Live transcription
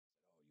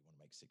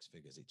make six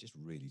figures. It just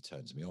really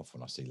turns me off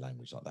when I see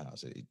language like that. I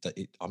say,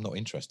 I'm not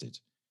interested.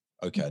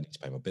 Okay, I need to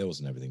pay my bills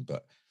and everything,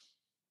 but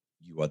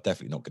you are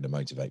definitely not going to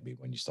motivate me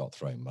when you start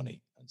throwing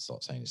money and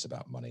start saying it's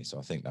about money. So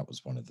I think that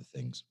was one of the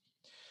things.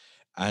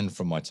 And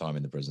from my time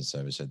in the prison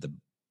service, I said that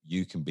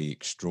you can be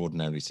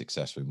extraordinarily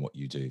successful in what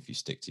you do if you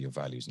stick to your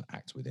values and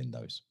act within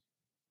those.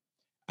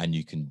 And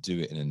you can do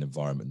it in an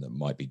environment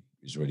that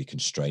is really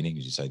constraining.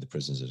 As you say, the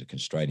prisons are a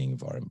constraining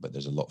environment, but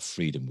there's a lot of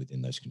freedom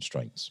within those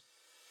constraints.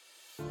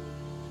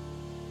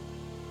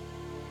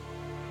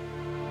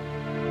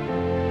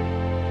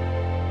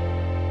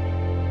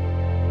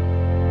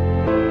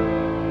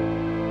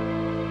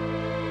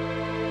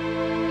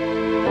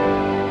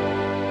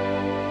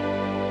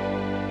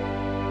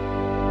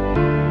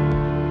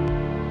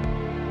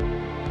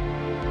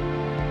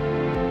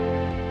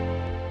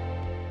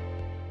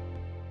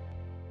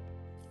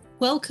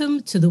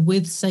 Welcome to the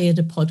With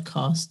Saiyyidah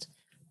podcast,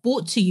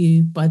 brought to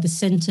you by the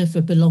Centre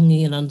for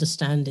Belonging and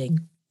Understanding.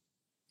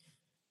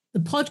 The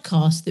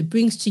podcast that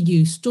brings to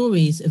you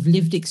stories of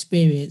lived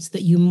experience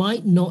that you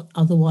might not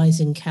otherwise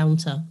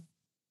encounter.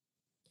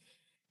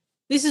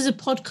 This is a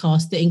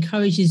podcast that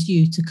encourages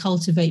you to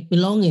cultivate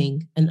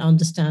belonging and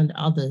understand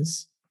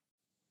others.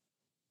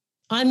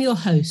 I'm your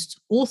host,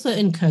 author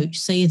and coach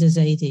Saiyyidah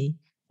Zaidi,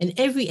 and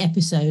every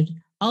episode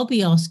I'll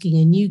be asking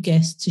a new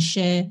guest to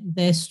share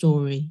their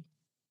story.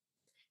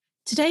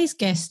 Today's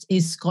guest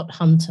is Scott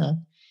Hunter.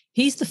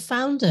 He's the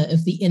founder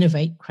of the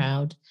Innovate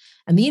Crowd,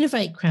 and the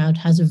Innovate Crowd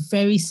has a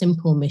very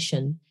simple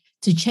mission: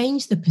 to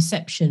change the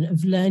perception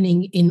of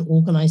learning in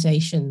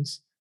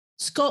organizations.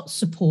 Scott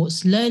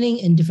supports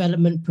learning and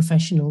development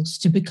professionals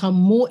to become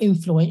more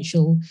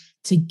influential,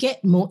 to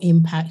get more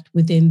impact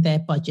within their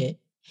budget.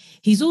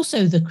 He's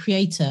also the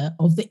creator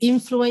of the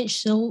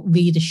Influential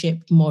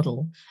Leadership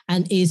Model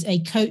and is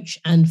a coach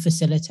and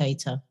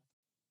facilitator.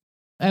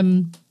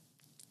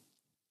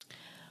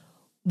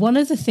 One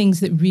of the things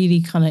that really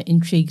kind of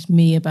intrigued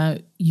me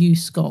about you,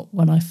 Scott,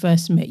 when I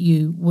first met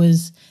you,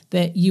 was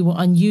that you were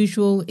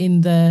unusual in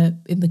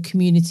the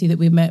community that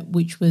we met,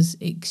 which was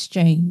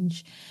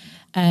Exchange,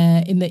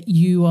 in that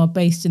you are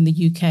based in the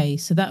UK.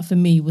 So that for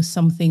me was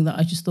something that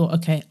I just thought,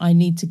 okay, I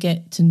need to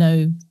get to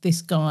know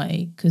this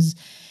guy, because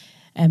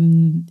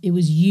it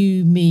was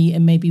you, me,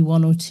 and maybe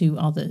one or two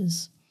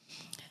others.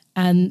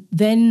 And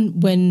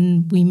then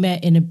when we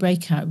met in a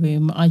breakout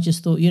room, I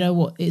just thought, you know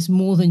what, it's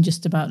more than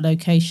just about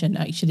location.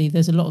 Actually,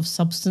 there's a lot of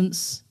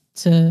substance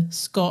to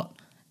Scott,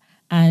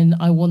 and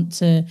I want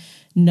to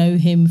know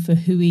him for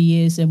who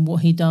he is and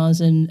what he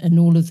does and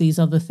all of these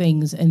other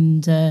things.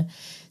 And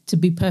to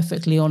be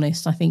perfectly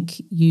honest, I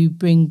think you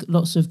bring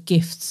lots of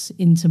gifts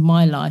into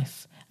my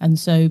life. And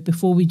so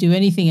before we do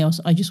anything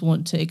else, I just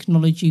want to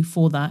acknowledge you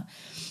for that.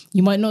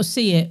 You might not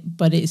see it,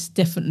 but it's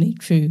definitely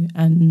true.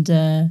 And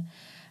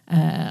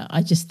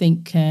I just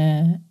think,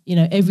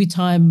 every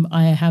time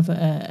I have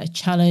a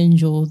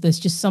challenge or there's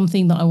just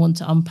something that I want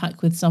to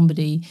unpack with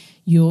somebody,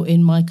 you're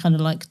in my kind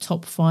of like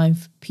top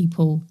 5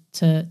 people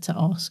to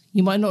ask.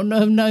 You might not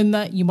have known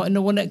that, you might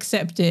not want to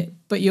accept it,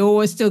 but you're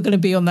always still going to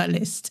be on that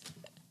list.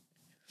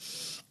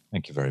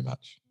 Thank you very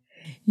much.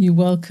 You're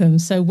welcome.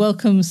 So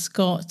welcome,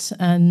 Scott.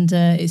 And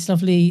it's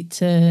lovely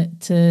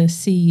to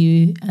see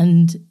you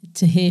and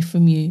to hear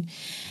from you.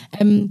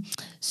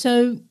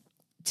 So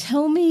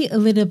tell me a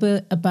little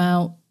bit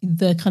about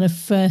the kind of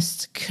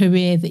first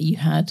career that you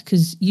had,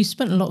 because you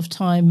spent a lot of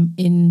time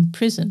in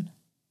prison.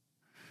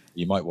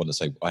 You might want to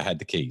say I had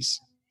the keys.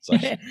 So.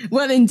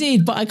 Well,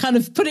 indeed, but I kind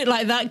of put it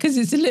like that because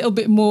it's a little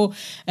bit more,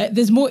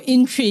 there's more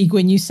intrigue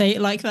when you say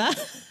it like that.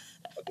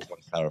 I just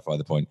want to clarify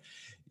the point.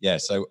 Yeah,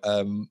 so,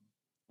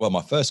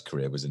 my first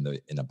career was in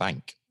a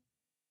bank.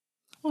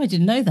 Oh, I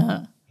didn't know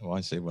that. Oh,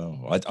 I see.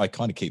 Well, I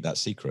kind of keep that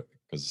secret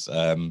because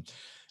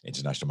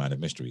international man of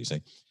mystery, you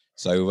see.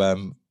 So,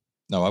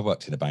 I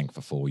worked in a bank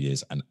for 4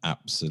 years and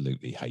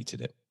absolutely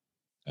hated it.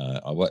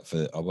 I worked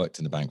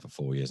in the bank for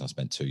 4 years and I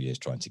spent 2 years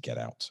trying to get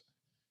out.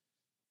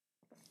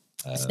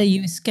 So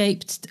you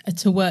escaped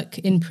to work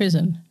in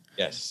prison?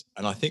 Yes.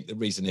 And I think the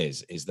reason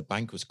is the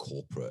bank was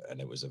corporate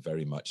and it was a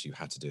very much, you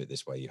had to do it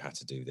this way, you had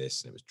to do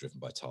this, and it was driven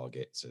by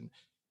targets and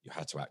you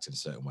had to act in a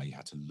certain way, you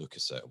had to look a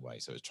certain way.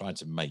 So it was trying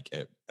to make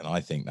it, and I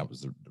think that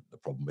was the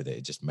problem with it.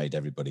 It just made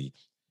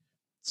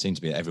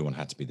everyone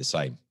had to be the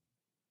same.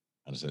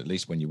 And so at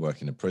least when you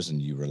work in a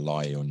prison, you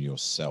rely on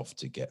yourself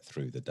to get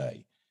through the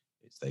day.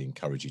 They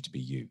encourage you to be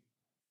you.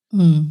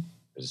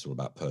 It's all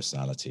about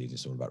personality.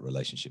 It's all about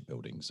relationship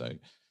building. So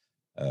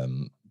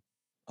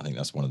I think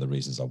that's one of the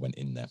reasons I went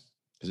in there.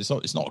 Because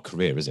it's not a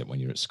career, is it? When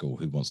you're at school,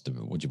 what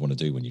do you want to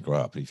do when you grow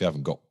up? But if you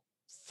haven't got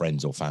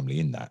friends or family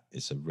in that,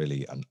 it's a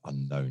really an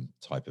unknown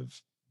type of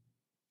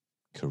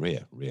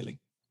career, really.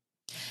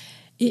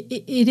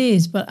 It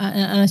is. But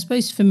I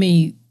suppose for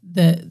me,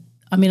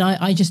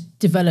 I just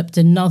developed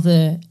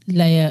another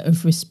layer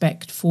of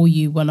respect for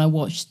you when I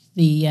watched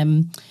the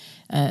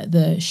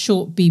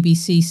short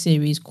BBC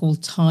series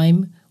called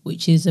Time,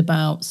 which is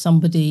about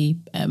somebody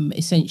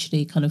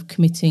essentially kind of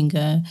committing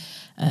a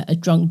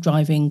drunk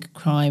driving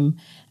crime,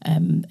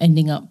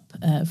 ending up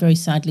very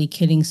sadly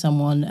killing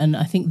someone. And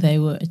I think they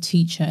were a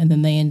teacher, and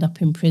then they end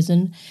up in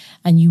prison.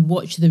 And you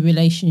watch the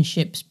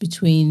relationships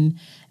between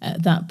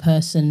that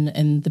person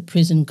and the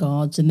prison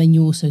guards, and then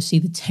you also see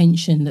the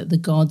tension that the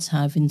guards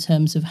have in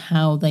terms of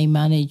how they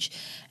manage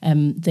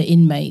the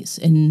inmates,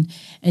 and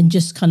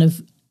just kind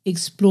of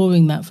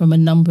exploring that from a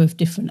number of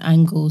different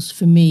angles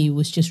for me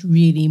was just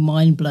really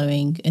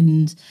mind-blowing.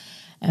 And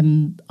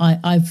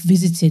I've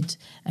visited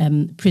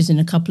prison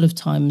a couple of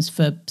times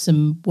for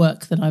some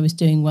work that I was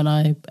doing when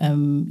I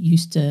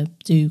used to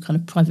do kind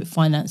of private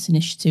finance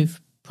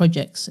initiative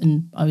projects,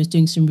 and I was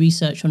doing some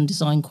research on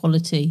design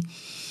quality.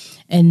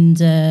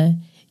 And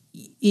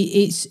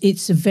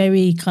it's a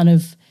very kind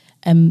of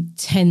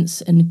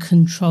tense and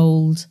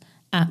controlled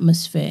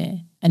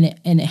atmosphere, and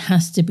it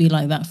has to be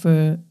like that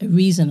for a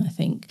reason, I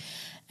think.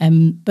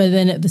 But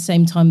then at the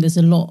same time, there's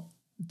a lot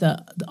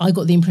that I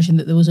got the impression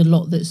that there was a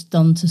lot that's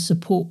done to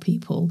support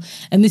people.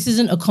 And this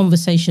isn't a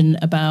conversation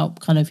about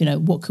kind of,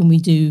 what can we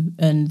do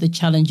and the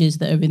challenges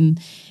that are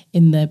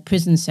in the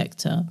prison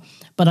sector.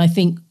 But I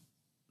think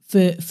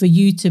for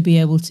you to be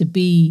able to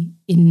be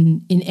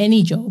in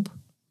any job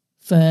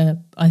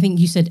for, I think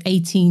you said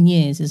 18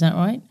 years, is that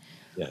right?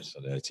 Yes,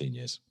 18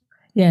 years.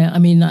 Yeah, I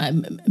mean,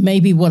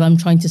 maybe what I'm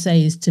trying to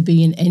say is to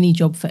be in any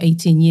job for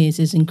 18 years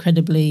is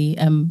incredibly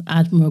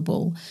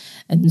admirable.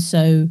 And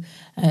so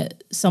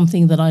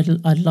something that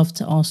I'd love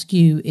to ask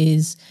you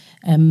is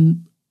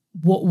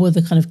what were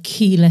the kind of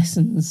key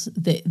lessons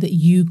that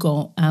you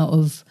got out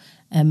of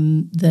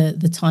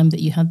the time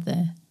that you had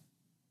there?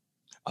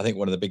 I think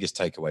one of the biggest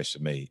takeaways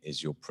for me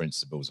is your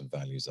principles and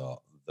values are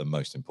the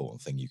most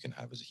important thing you can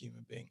have as a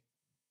human being.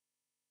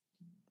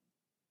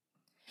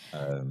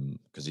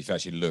 Because if you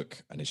actually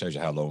look, and it shows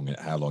you how long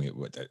it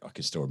would, I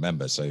can still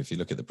remember. So if you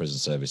look at the prison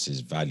service's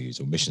values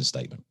or mission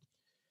statement,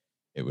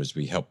 it was,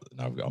 we help.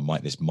 Now,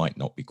 this might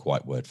not be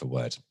quite word for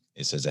word.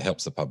 It says it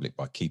helps the public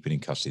by keeping in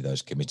custody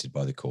those committed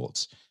by the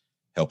courts,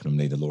 helping them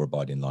lead the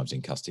law-abiding lives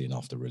in custody and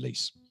after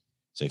release.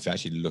 So if you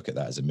actually look at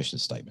that as a mission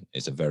statement,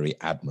 it's a very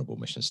admirable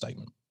mission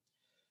statement.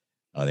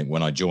 I think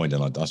when I joined,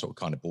 and I sort of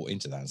kind of bought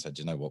into that and said,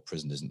 you know what,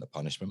 prison isn't a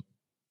punishment.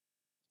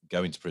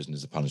 Going to prison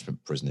is a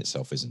punishment. Prison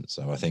itself isn't.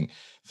 So I think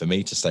for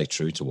me to stay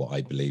true to what I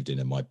believed in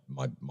and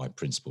my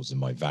principles and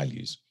my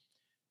values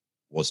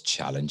was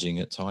challenging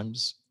at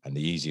times. And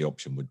the easy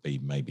option would be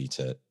maybe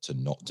to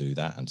not do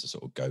that and to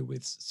sort of go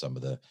with some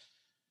of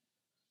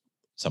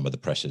the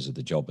pressures of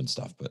the job and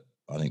stuff. But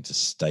I think to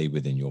stay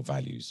within your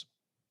values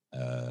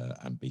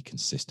and be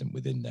consistent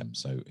within them.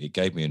 So it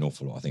gave me an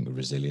awful lot, I think, of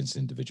resilience,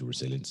 individual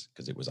resilience,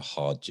 because it was a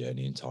hard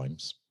journey in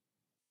times.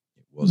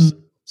 It was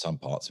some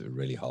parts of it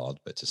really hard,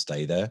 but to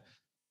stay there,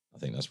 I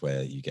think that's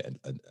where you get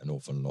an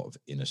awful lot of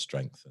inner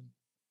strength and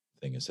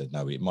thing. And said,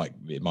 no, it might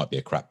be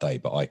a crap day,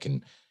 but I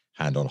can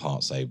hand on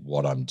heart say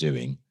what I'm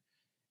doing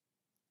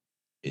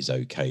is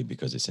okay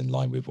because it's in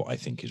line with what I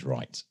think is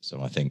right.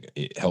 So I think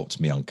it helped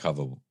me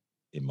uncover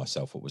in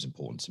myself what was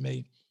important to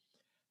me.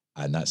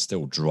 And that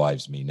still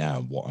drives me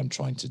now. What I'm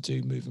trying to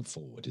do moving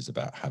forward is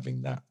about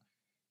having that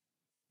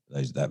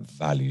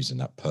values and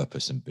that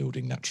purpose and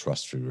building that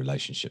trust through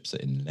relationships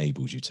that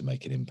enables you to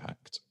make an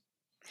impact.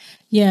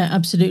 Yeah,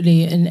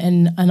 absolutely.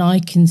 And I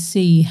can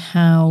see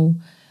how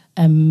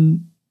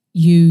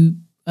you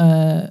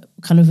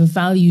kind of a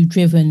value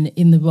driven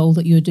in the role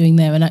that you're doing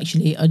there, and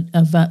actually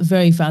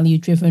very value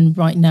driven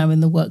right now in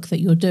the work that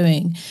you're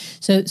doing.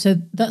 So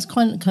that's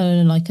kind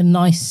of like a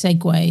nice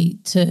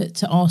segue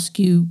to ask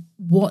you,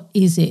 what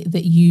is it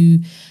that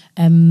you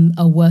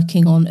are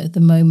working on at the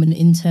moment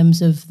in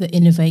terms of the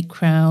Innovate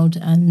crowd?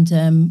 And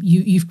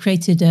you've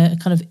created a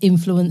kind of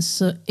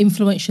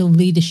influential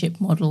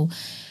leadership model.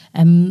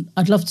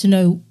 I'd love to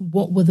know,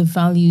 what were the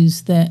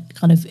values that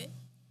kind of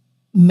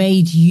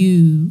made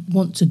you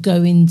want to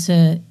go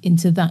into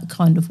that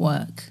kind of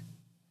work?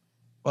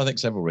 Well, I think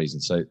several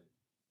reasons. So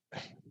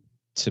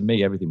to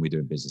me, everything we do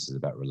in business is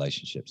about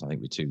relationships. I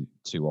think we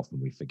too often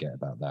we forget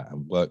about that.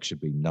 And work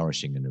should be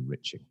nourishing and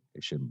enriching.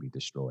 It shouldn't be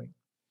destroying.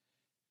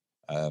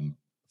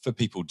 For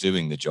people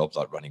doing the jobs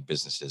like running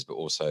businesses, but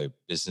also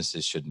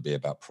businesses shouldn't be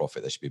about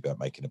profit. They should be about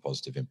making a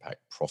positive impact.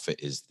 Profit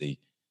is the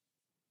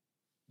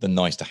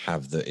nice to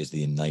have, that is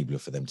the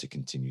enabler for them to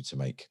continue to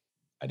make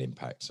an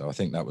impact. So I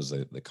think that was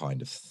the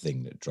kind of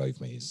thing that drove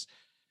me, is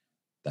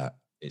that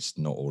it's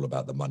not all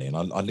about the money. And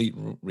I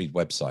read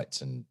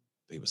websites and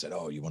people said,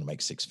 oh, you want to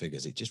make six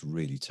figures. It just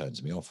really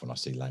turns me off when I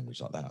see language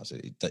like that. I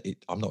said,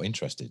 I'm not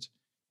interested.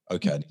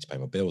 Okay, I need to pay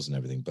my bills and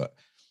everything, but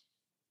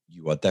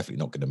you are definitely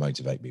not going to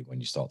motivate me when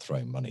you start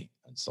throwing money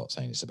and start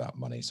saying it's about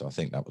money. So I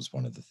think that was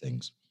one of the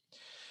things.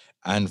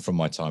 And from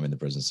my time in the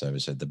prison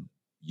service, I said that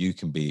you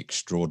can be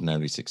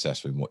extraordinarily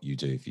successful in what you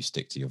do if you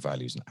stick to your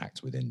values and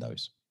act within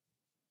those.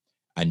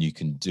 And you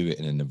can do it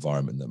in an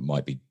environment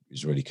that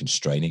is really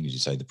constraining. As you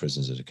say, the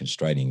prisons are a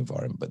constraining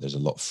environment, but there's a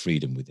lot of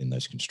freedom within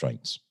those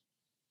constraints.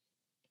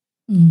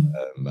 And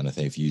I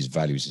think if you use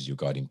values as your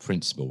guiding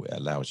principle, it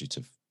allows you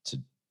to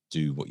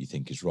do what you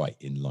think is right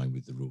in line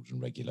with the rules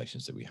and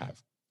regulations that we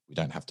have. We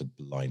don't have to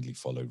blindly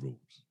follow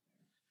rules.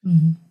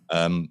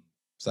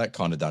 So that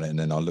kind of done it. And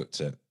then I looked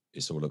at,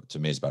 it's all up to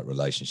me, it's about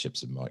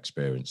relationships and my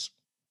experience.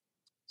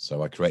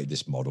 So I created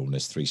this model, and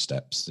there's 3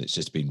 steps. It's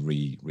just been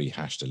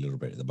rehashed a little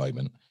bit at the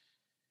moment.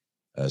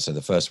 So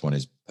the first one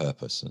is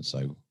purpose. And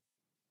so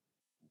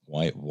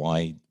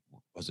why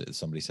was it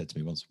somebody said to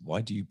me once,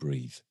 why do you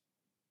breathe?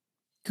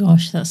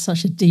 Gosh, that's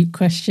such a deep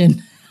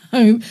question.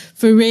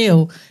 For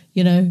real,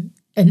 you know,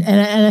 and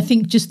I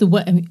think just the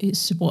way, I mean,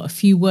 it's what, a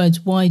few words.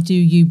 Why do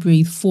you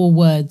breathe? 4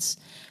 words,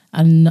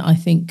 and I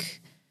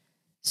think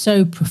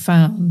so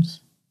profound.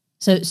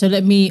 So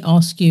let me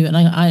ask you, and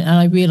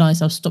I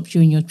realize I've stopped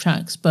you in your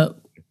tracks, but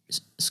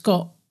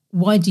Scott,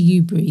 why do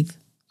you breathe?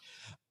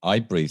 I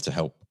breathe to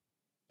help,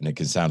 and it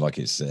can sound like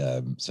it's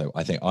so.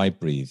 I think I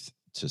breathe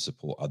to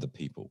support other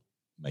people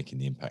making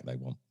the impact they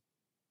want.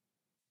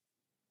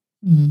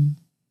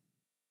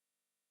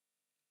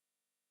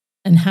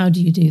 And how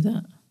do you do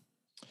that?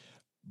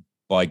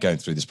 By going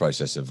through this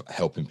process of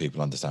helping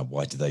people understand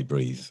why do they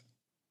breathe,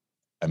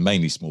 and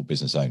mainly small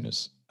business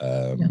owners.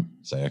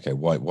 Say, okay,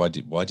 why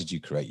did you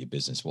create your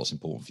business? What's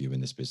important for you in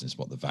this business?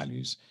 What are the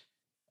values?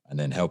 And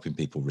then helping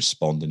people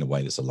respond in a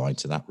way that's aligned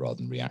to that rather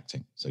than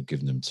reacting. So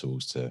giving them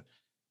tools to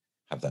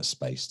have that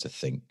space to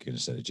think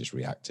instead of just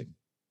reacting.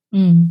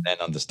 Then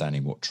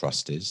understanding what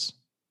trust is.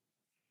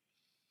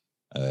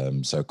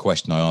 So a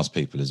question I ask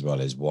people as well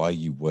is, why are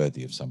you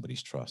worthy of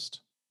somebody's trust?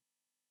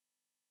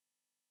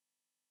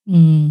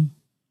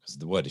 Because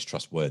the word is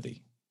trustworthy.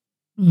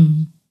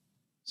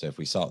 So if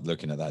we start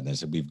looking at that and then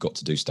say we've got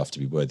to do stuff to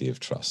be worthy of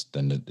trust,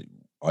 then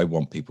I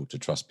want people to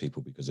trust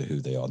people because of who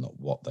they are, not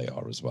what they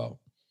are as well.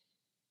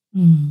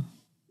 Them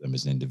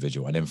as an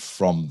individual. And then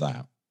from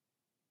that,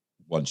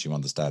 once you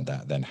understand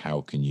that, then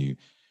how can you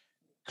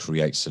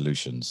create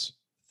solutions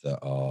that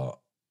are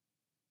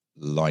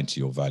aligned to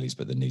your values,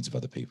 but the needs of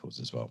other people's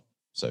as well.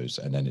 So,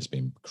 and then it's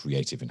been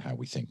creative in how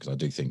we think, because I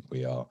do think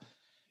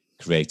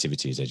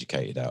creativity is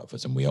educated out of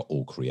us, and we are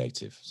all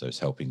creative. So it's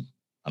helping.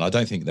 And I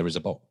don't think there is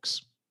a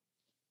box.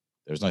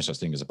 There is no such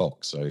thing as a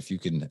box. So if you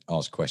can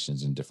ask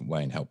questions in a different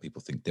way and help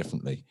people think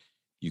differently,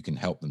 you can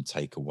help them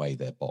take away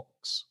their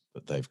box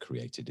that they've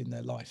created in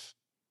their life.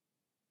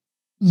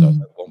 So I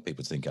don't want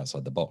people to think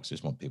outside the box. I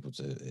just want people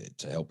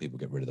to help people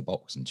get rid of the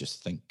box and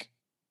just think.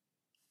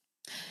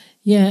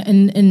 Yeah,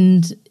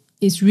 and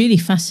it's really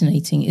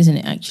fascinating, isn't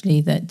it,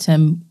 actually, that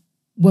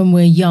when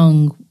we're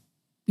young,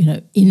 you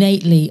know,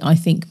 innately, I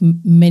think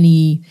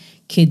many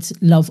kids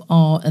love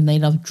art and they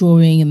love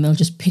drawing, and they'll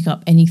just pick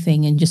up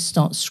anything and just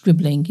start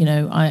scribbling. You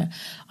know, I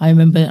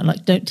remember,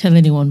 like, don't tell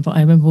anyone, but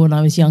I remember when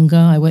I was younger,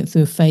 I went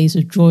through a phase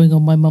of drawing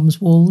on my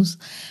mum's walls,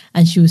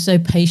 and she was so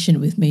patient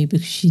with me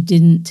because she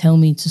didn't tell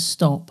me to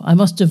stop. I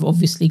must have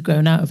obviously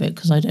grown out of it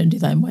because I don't do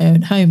that in my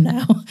own home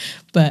now,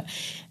 but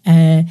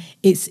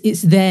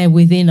it's there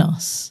within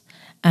us.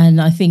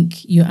 And I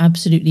think you're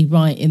absolutely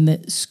right in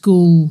that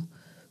school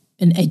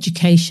and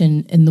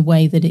education in the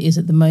way that it is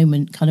at the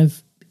moment kind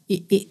of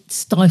it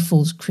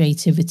stifles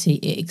creativity.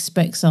 It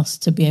expects us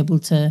to be able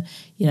to,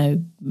 you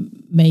know,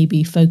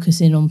 maybe focus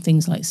in on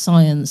things like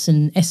science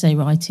and essay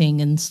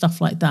writing and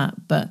stuff like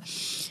that. But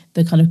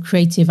the kind of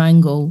creative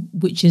angle,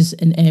 which is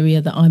an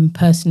area that I'm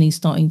personally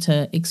starting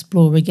to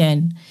explore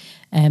again,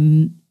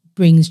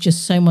 brings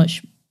just so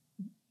much.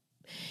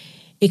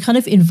 It kind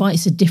of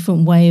invites a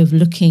different way of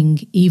looking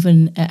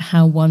even at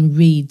how one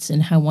reads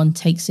and how one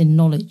takes in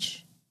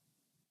knowledge.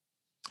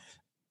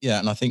 Yeah,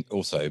 and I think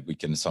also we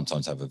can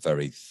sometimes have a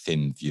very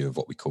thin view of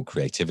what we call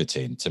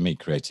creativity. And to me,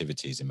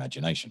 creativity is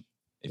imagination.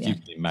 If you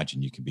can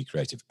imagine, you can be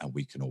creative, and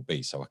we can all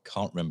be. So I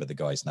can't remember the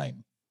guy's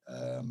name.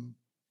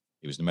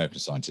 He was an American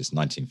scientist,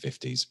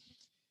 1950s.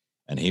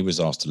 And he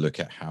was asked to look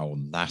at how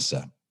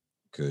NASA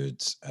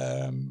could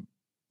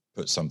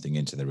put something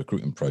into the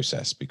recruitment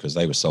process, because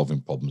they were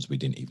solving problems we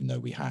didn't even know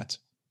we had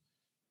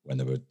when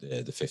they were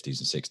the 50s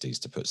and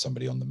 60s to put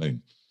somebody on the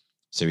moon.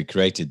 So he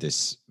created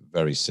this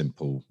very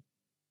simple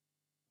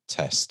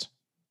test.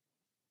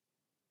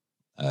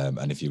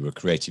 And if you were a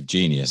creative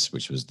genius,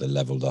 which was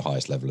the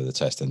highest level of the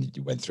test, then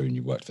you went through and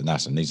you worked for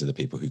NASA. And these are the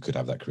people who could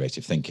have that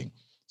creative thinking,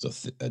 so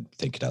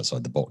thinking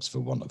outside the box, for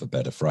want of a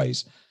better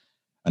phrase.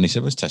 And he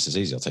said, well, this test is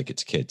easy. I'll take it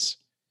to kids.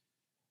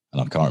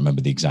 And I can't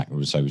remember the exact,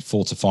 so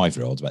 4 to 5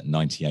 year olds, about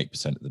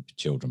 98% of the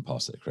children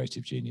passed the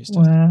creative genius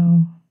test.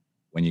 Wow.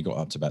 When you got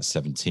up to about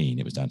 17,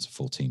 it was down to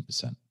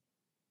 14%.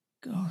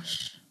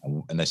 Gosh.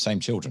 And they're the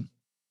same children.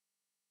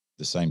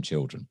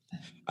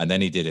 And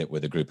then he did it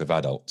with a group of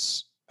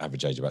adults,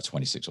 average age about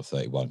 26 or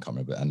 31, can't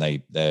remember, and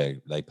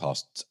they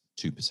passed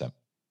 2%.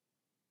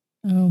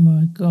 Oh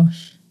my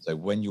gosh. So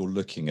when you're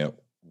looking at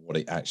what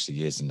it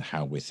actually is and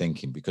how we're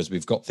thinking, because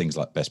we've got things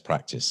like best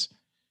practice,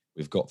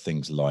 we've got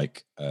things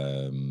like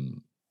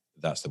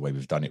that's the way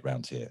we've done it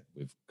around here.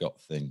 We've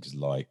got things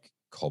like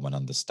common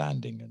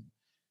understanding and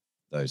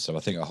those. So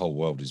I think our whole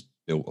world is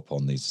built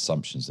upon these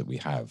assumptions that we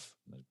have.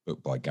 A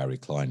book by Gary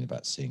Klein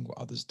about seeing what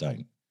others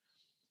don't.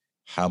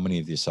 How many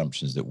of the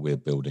assumptions that we're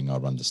building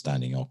our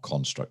understanding, our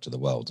construct of the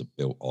world, are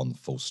built on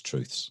false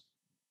truths?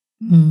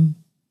 Mm.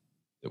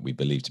 that we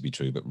believe to be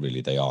true, but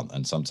really they aren't.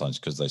 And sometimes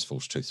because those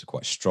false truths are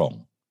quite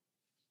strong,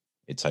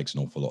 it takes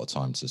an awful lot of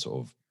time to sort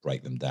of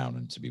break them down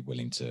and to be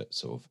willing to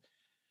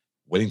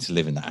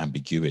live in that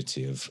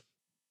ambiguity of,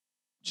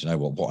 do you know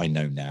what I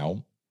know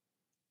now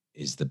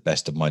is the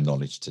best of my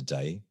knowledge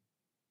today,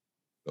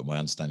 but my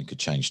understanding could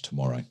change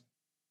tomorrow.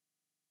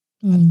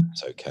 And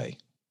that's okay.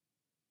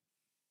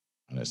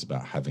 And it's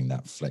about having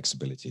that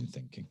flexibility in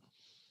thinking.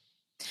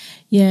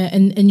 Yeah,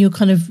 and you're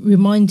kind of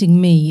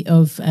reminding me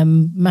of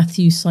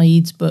Matthew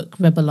Said's book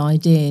Rebel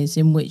Ideas,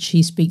 in which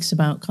he speaks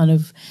about kind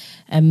of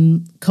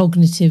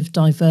cognitive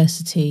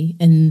diversity,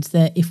 and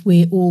that if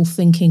we're all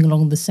thinking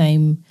along the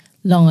same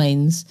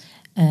lines,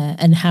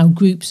 and how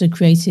groups are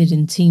created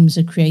and teams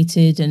are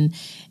created, and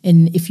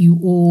if you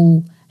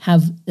all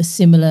have a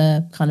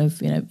similar kind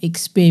of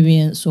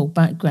experience or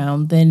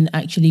background, then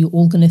actually you're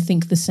all going to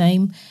think the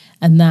same,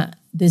 and that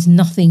there's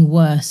nothing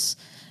worse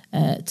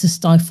to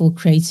stifle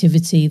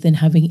creativity than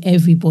having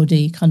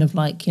everybody kind of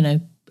like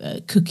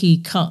cookie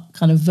cut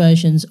kind of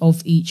versions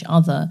of each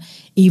other,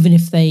 even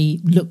if they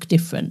look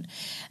different.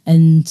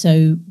 And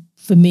so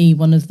for me,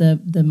 one of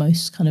the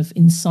most kind of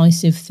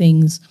incisive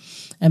things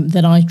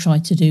that I try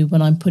to do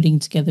when I'm putting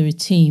together a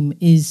team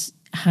is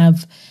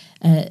have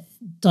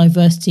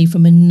diversity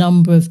from a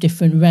number of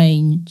different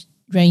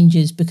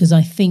ranges, because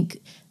I think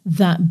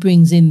that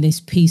brings in this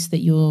piece that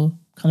you're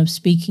kind of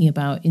speaking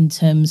about in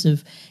terms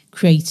of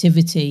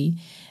creativity.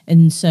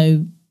 And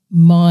so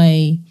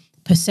my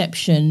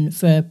perception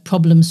for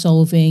problem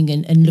solving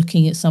and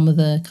looking at some of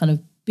the kind of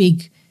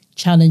big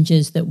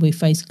challenges that we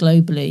face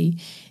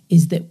globally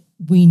is that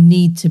we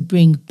need to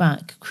bring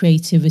back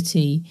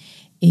creativity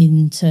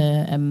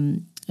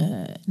into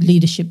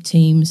leadership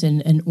teams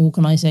and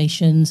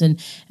organizations and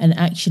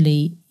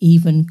actually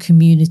even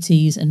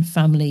communities and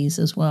families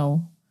as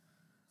well.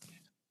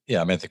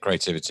 Yeah, I mean, the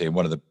creativity, and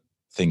one of the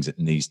things that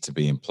needs to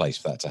be in place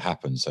for that to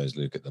happen, so as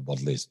look at the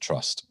model, is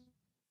trust.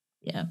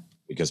 Yeah.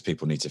 Because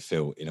people need to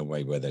feel in a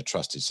way where they're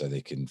trusted, so they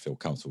can feel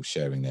comfortable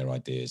sharing their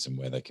ideas, and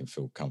where they can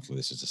feel comfortable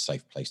this is a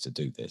safe place to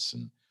do this.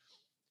 And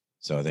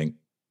so I think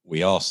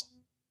we asked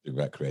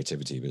about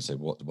creativity, but say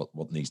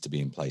what needs to be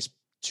in place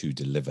to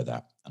deliver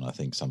that. And I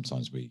think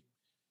sometimes we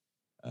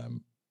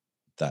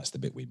that's the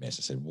bit we miss.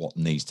 I said, what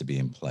needs to be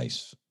in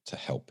place to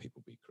help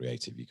people be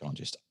creative? You can't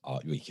just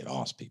we can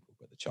ask people,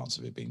 but the chance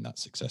of it being that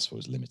successful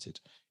is limited,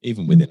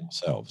 even within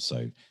ourselves.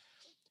 So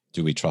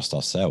do we trust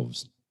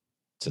ourselves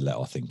to let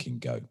our thinking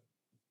go?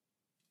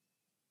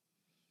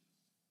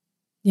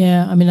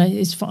 Yeah, I mean,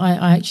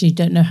 I actually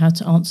don't know how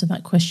to answer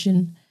that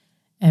question,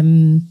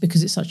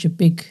 because it's such a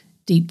big,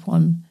 deep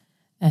one,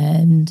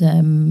 and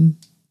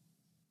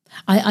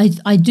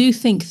I do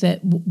think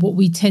that what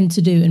we tend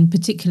to do, and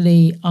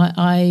particularly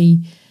I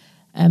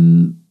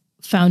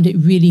found it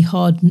really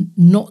hard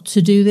not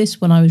to do this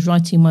when I was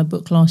writing my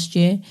book last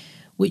year,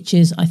 which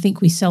is I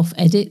think we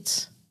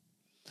self-edit.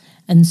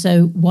 And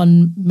so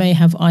one may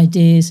have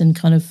ideas and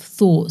kind of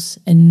thoughts,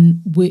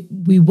 and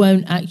we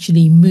won't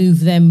actually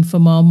move them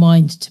from our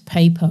mind to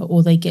paper,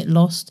 or they get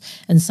lost.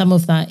 And some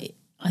of that,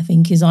 I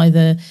think, is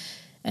either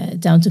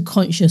down to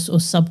conscious or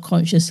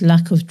subconscious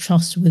lack of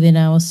trust within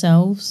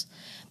ourselves.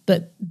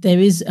 But there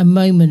is a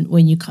moment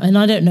when and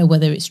I don't know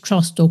whether it's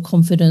trust or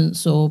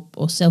confidence or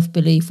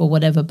self-belief or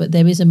whatever, but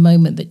there is a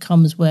moment that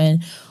comes where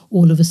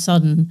all of a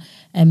sudden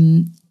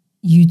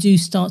you do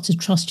start to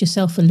trust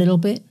yourself a little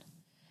bit.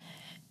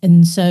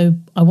 And so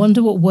I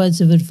wonder what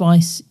words of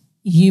advice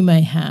you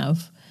may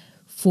have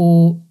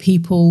for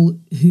people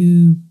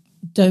who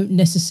don't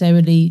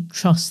necessarily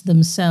trust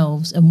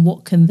themselves, and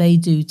what can they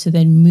do to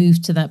then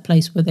move to that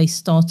place where they're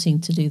starting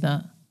to do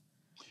that?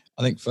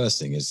 I think first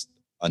thing is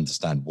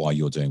understand why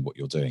you're doing what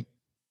you're doing.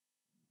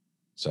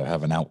 So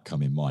have an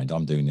outcome in mind.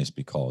 I'm doing this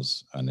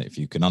because, and if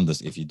you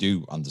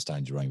do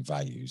understand your own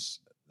values,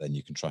 then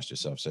you can trust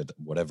yourself. So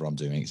whatever I'm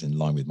doing is in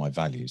line with my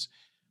values.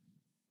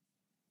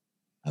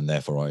 And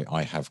therefore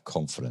I have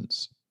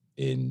confidence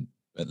in,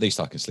 at least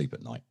I can sleep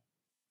at night.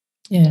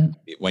 Yeah.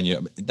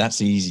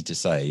 That's easy to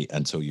say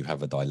until you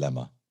have a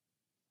dilemma.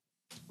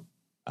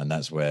 And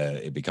that's where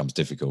it becomes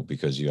difficult,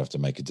 because you have to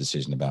make a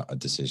decision about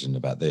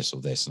this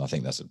or this. And I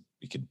think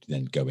we could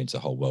then go into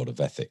the whole world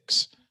of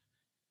ethics.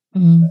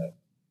 And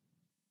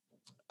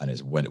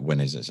it's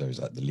when is it? So it's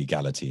like the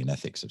legality and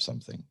ethics of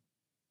something.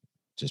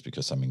 Just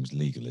because something's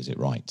legal, is it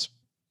right?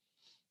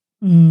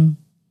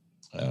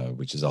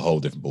 Which is a whole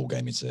different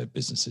ballgame into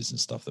businesses and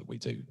stuff that we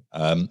do.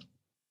 And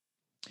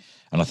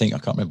I think, I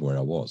can't remember where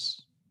I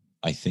was.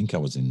 I think I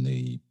was in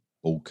the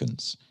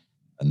Balkans,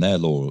 and their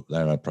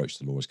approach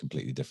to law is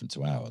completely different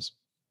to ours.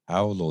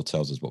 Our law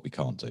tells us what we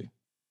can't do.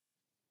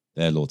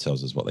 Their law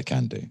tells us what they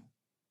can do.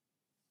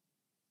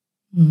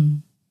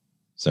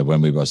 So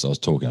when I was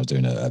talking, I was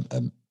doing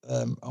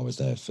I was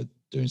there for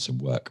doing some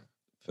work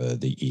for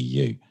the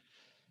EU.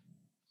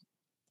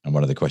 And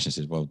one of the questions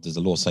is, well, does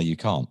the law say you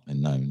can't?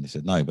 And no. And they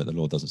said, no, but the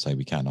law doesn't say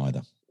we can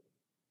either.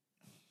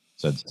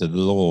 So the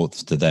law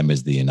to them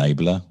is the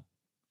enabler.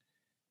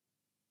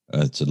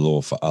 To the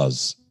law for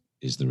us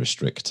is the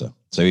restrictor.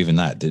 So even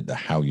that,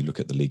 how you look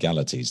at the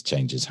legalities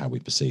changes how we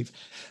perceive.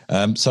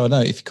 So I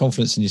know if you're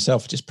confident in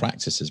yourself, just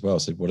practice as well.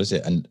 So what is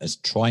it? And as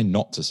try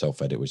not to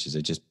self-edit, which is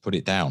just put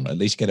it down, at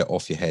least get it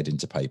off your head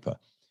into paper,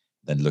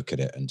 then look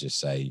at it and just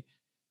say,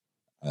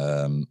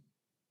 and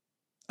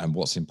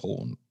what's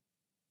important.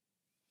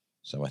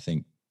 So I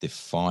think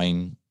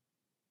define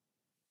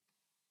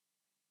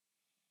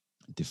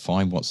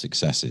what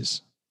success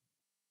is.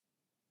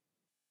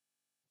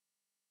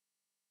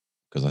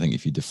 Because I think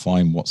if you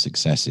define what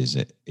success is,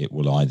 it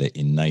will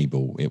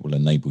enable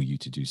you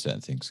to do certain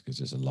things because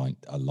it's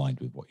aligned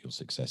with what your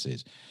success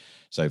is.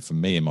 So for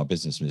me in my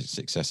business,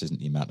 success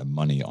isn't the amount of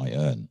money I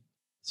earn.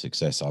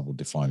 Success, I will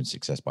define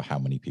success by how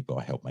many people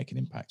I help make an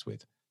impact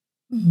with.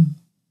 Mm-hmm.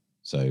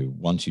 So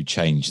once you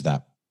change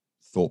that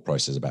thought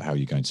process about how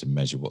you're going to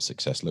measure what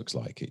success looks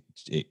like,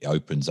 it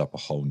opens up a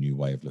whole new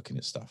way of looking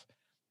at stuff.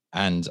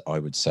 And I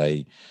would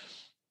say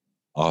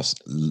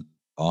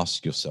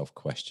ask yourself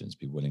questions,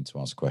 be willing to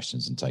ask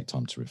questions and take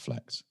time to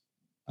reflect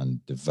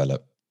and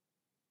develop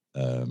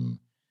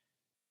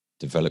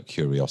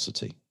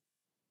curiosity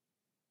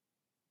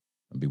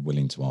and be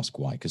willing to ask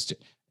why. Because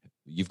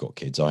you've got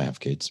kids, I have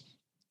kids.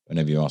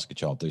 Whenever you ask a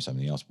child to do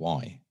something, you ask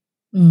why.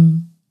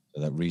 Mm.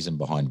 So that reason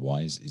behind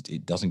why is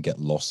it doesn't get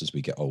lost as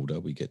we get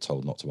older. We get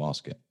told not to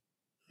ask it.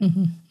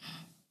 Mm-hmm.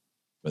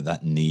 But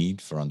that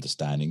need for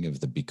understanding of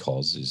the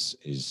because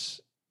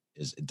is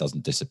it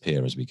doesn't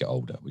disappear as we get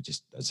older. We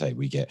just, as I say,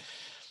 we get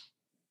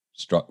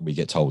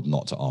told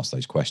not to ask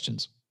those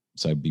questions.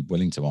 So be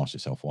willing to ask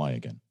yourself why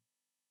again.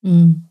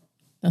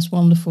 That's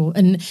wonderful.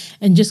 And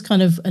just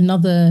kind of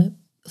another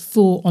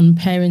thought on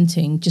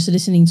parenting, just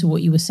listening to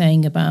what you were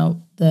saying about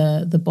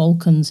the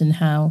Balkans and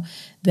how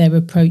their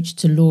approach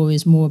to law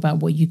is more about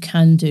what you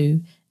can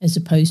do as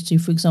opposed to,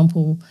 for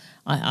example,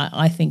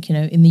 I think,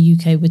 in the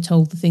UK, we're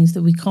told the things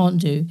that we can't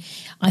do.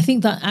 I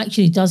think that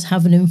actually does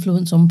have an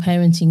influence on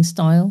parenting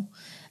style.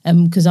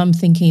 Because I'm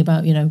thinking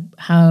about,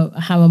 how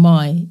am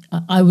I?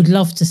 I would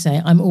love to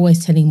say I'm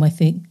always telling my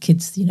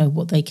kids,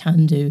 what they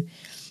can do.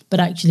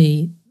 But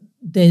actually,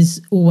 there's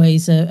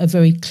always a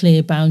very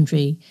clear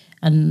boundary.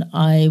 And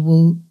I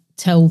will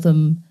tell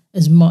them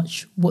as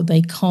much what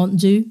they can't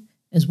do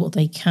as what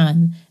they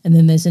can. And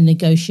then there's a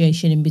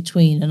negotiation in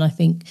between. And I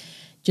think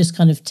just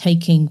kind of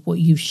taking what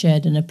you've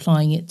shared and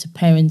applying it to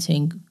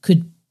parenting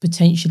could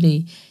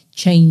potentially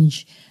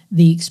change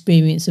the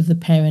experience of the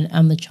parent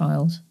and the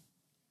child.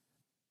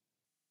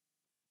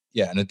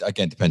 Yeah, and it,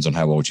 again, depends on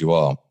how old you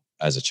are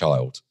as a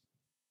child.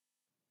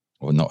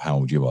 Or not how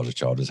old you are as a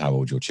child, as how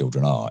old your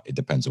children are. It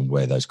depends on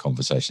where those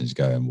conversations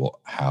go and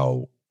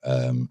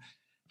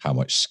how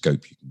much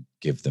scope you can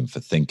give them for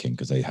thinking,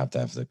 because they have to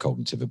have the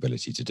cognitive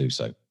ability to do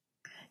so.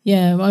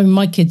 Yeah, I mean,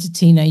 my kids are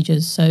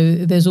teenagers, so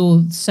there's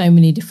so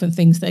many different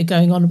things that are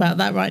going on about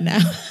that right now.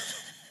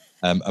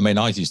 I mean,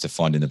 I used to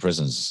find in the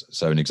prisons.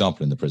 So, an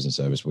example in the prison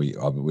service, we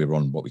were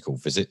on what we call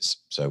visits.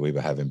 So, we were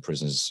having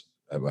prisoners,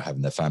 were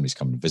having their families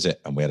come and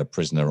visit, and we had a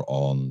prisoner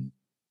on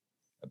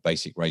a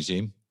basic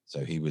regime.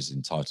 So, he was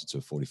entitled to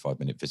a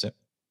 45-minute visit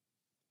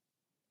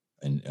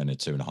in a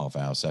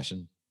 2.5-hour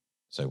session.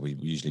 So, we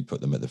usually put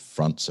them at the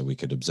front so we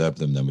could observe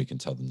them. Then we can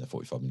tell them their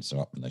 45 minutes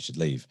are up and they should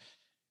leave.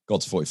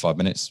 Got to 45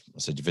 minutes. I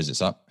said, your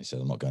visit's up. He said,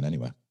 I'm not going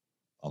anywhere.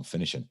 I'm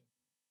finishing.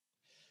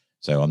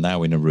 So, I'm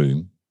now in a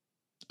room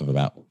of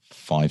about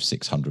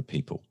 500-600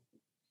 people.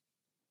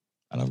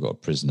 And I've got a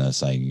prisoner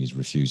saying he's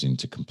refusing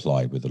to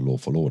comply with the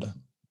lawful order.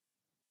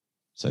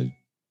 So,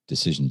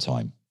 decision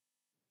time.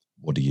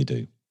 What do you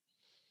do?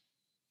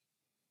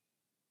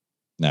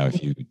 Now,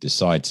 if you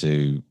decide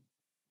to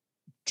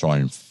try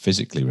and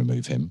physically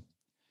remove him,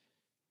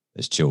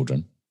 there's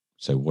children.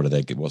 So,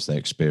 what's their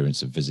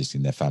experience of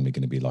visiting their family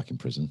going to be like in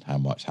prison? How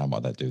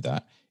might they do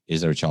that?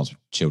 Is there a chance of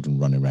children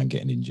running around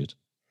getting injured?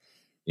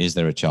 Is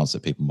there a chance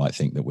that people might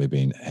think that we're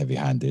being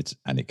heavy-handed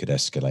and it could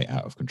escalate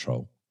out of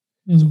control?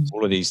 So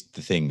all of the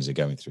things are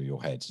going through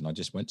your heads. And I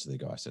just went to the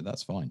guy. I said,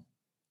 that's fine.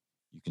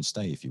 You can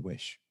stay if you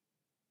wish.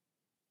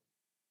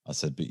 I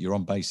said, but you're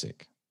on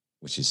basic,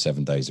 which is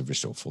 7 days of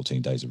restricted,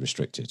 14 days of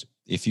restricted.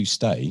 If you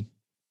stay,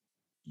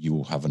 you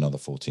will have another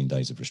 14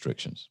 days of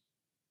restrictions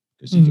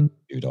because you get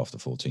reviewed after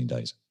 14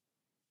 days.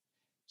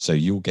 So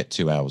you'll get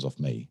 2 hours off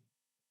me.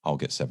 I'll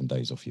get 7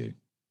 days off you.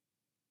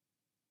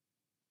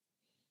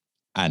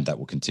 And that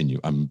will continue.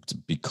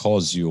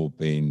 Because you're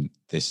being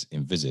this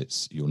in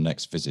visits, your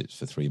next visits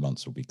for 3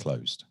 months will be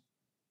closed.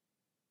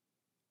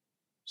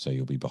 So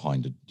you'll be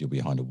behind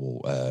a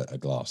wall, a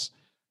glass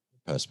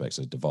perspex,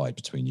 a divide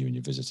between you and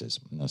your visitors.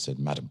 And I said,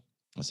 madam,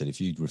 I said,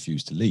 if you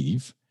refuse to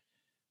leave,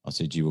 I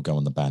said, you will go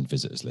on the banned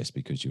visitors list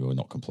because you are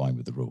not complying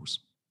with the rules.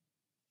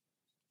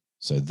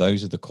 So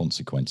those are the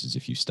consequences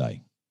if you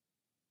stay,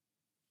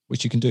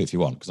 which you can do if you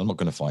want, because I'm not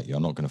going to fight you.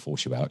 I'm not going to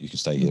force you out. You can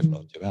stay here for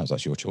another 2 hours.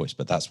 That's your choice,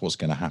 but that's what's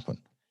going to happen.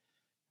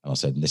 And I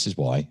said, and this is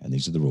why, and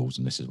these are the rules,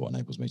 and this is what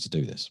enables me to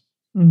do this.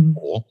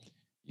 Or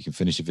you can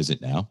finish your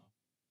visit now.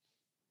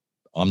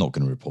 I'm not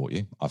going to report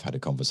you. I've had a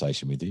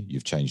conversation with you.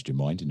 You've changed your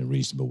mind in a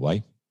reasonable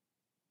way.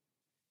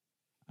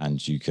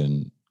 And you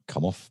can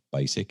come off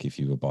basic if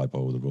you abide by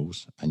all the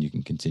rules, and you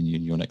can continue,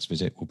 and your next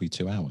visit will be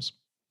 2 hours.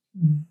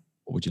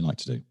 What would you like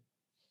to do?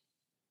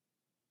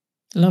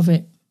 Love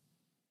it.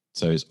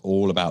 So it's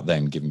all about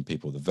then giving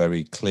people the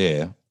very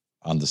clear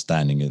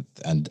understanding of,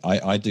 and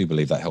I do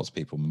believe that helps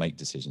people make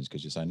decisions,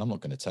 because you're saying, I'm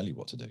not going to tell you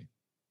what to do.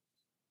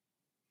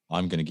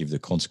 I'm going to give the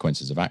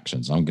consequences of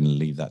actions. I'm going to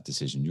leave that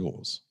decision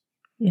yours.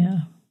 Yeah.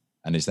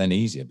 And it's then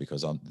easier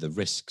because the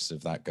risks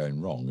of that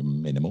going wrong are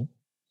minimal.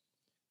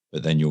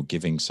 But then you're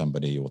giving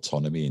somebody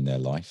autonomy in their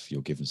life.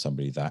 You're giving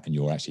somebody that, and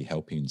you're actually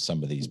helping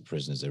some of these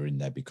prisoners that are in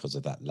there because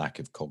of that lack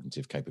of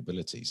cognitive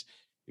capabilities.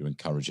 You're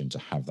encouraging to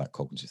have that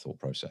cognitive thought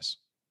process.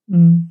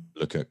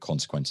 Look at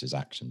consequences,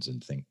 actions,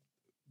 and think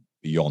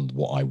beyond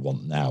what I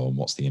want now and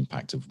what's the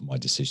impact of my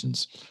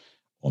decisions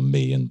on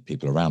me and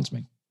people around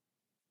me.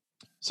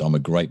 So I'm a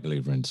great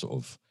believer in sort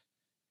of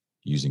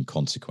using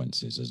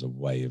consequences as a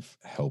way of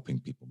helping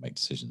people make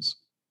decisions.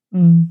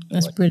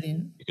 That's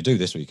brilliant. You could do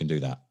this or you can do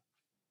that.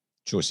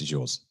 Choice is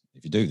yours.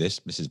 If you do this,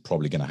 this is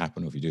probably going to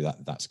happen. Or if you do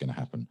that, that's going to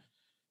happen.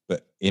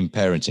 But in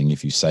parenting,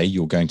 if you say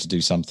you're going to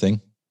do something,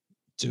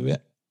 do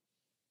it.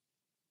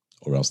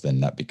 Or else then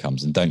that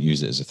becomes, and don't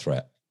use it as a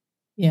threat.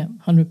 Yeah,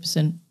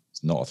 100%.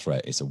 It's not a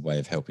threat. It's a way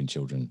of helping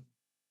children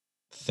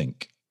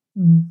think.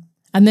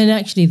 And then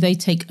actually they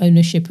take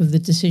ownership of the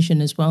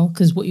decision as well,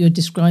 because what you're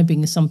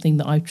describing is something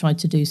that I've tried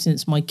to do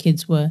since my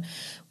kids were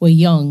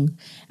young,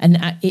 and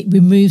it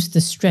removes the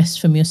stress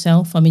from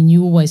yourself. I mean,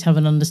 you always have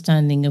an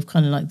understanding of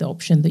kind of like the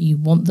option that you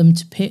want them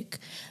to pick,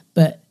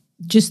 but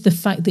just the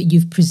fact that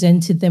you've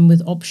presented them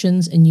with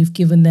options and you've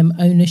given them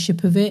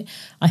ownership of it,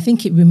 I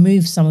think it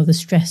removes some of the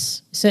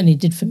stress. It certainly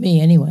did for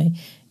me anyway,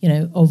 you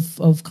know,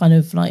 of kind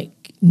of like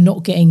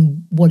not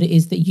getting what it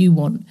is that you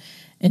want.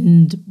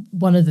 And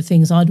one of the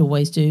things I'd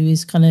always do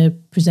is kind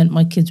of present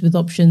my kids with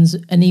options.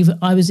 And even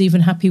I was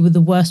even happy with the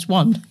worst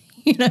one,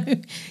 you know,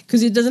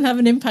 because it doesn't have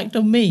an impact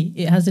on me.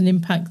 It has an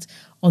impact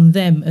on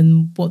them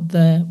and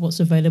what's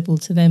available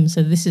to them.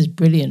 So this is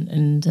brilliant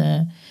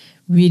and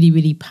really,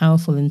 really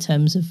powerful in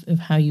terms of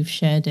how you've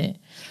shared it.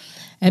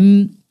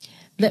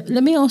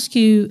 Let me ask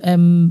you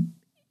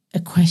a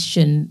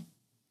question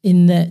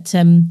in that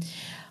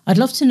I'd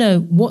love to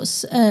know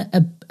what's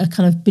a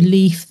kind of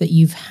belief that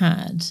you've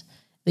had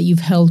that you've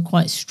held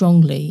quite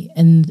strongly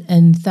and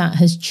that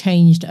has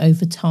changed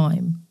over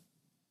time?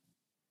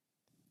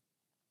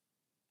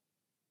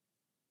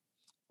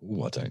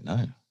 Oh, I don't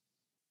know.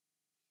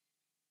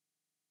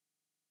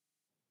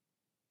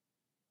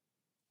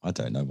 I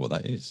don't know what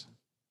that is.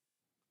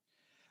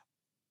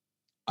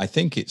 I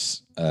think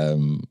it's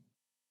cool.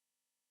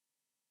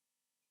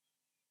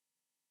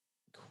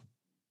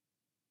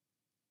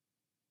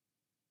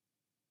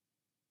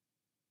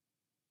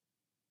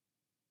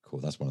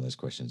 That's one of those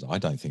questions. I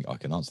don't think I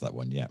can answer that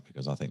one yet,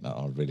 because I think that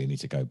I really need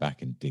to go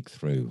back and dig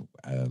through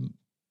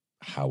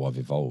how I've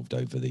evolved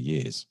over the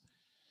years.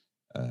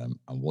 And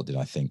what did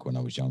I think when I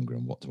was younger,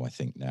 and what do I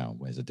think now?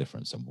 Where's the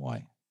difference and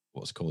why?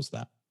 What's caused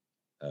that?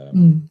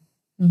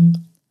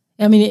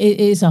 I mean, it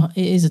is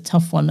a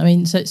tough one. I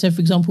mean, so for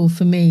example,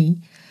 for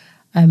me,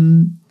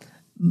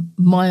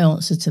 my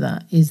answer to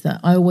that is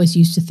that I always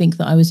used to think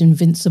that I was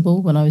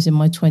invincible when I was in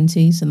my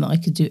 20s and that I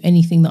could do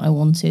anything that I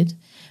wanted.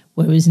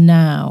 Whereas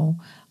now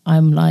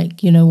I'm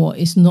like, you know what,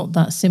 it's not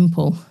that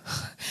simple.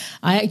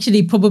 I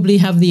actually probably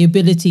have the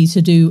ability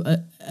to do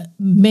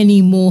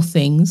many more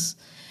things,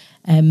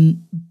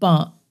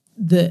 but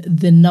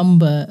the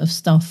number of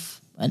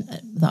stuff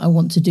that I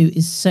want to do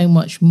is so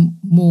much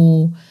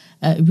more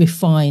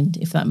refined,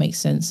 if that makes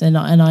sense. And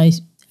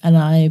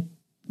I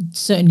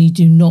certainly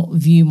do not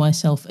view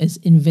myself as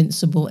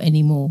invincible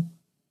anymore.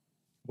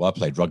 Well, I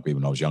played rugby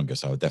when I was younger,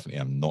 so I definitely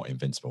am not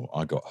invincible.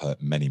 I got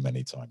hurt many,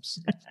 many times.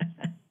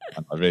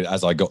 And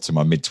as I got to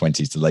my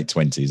mid-20s to late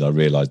 20s, I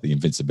realised the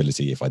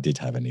invincibility, if I did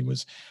have any,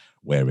 was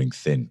wearing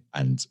thin,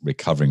 and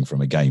recovering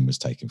from a game was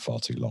taking far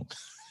too long.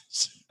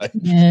 So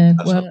yeah,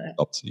 well,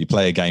 you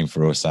play a game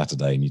for a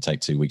Saturday and you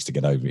take 2 weeks to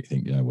get over it. You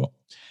think, you know what?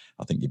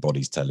 I think your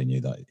body's telling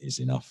you that is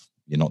enough.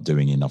 You're not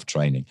doing enough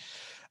training.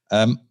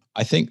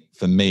 I think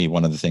for me,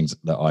 one of the things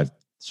that I've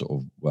sort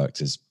of worked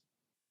is,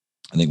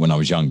 I think when I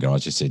was younger, I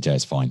just said, yeah,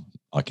 it's fine.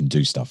 I can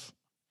do stuff.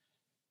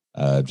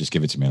 Just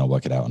give it to me and I'll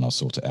work it out and I'll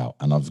sort it out.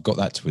 And I've got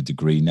that to a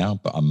degree now,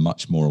 but I'm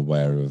much more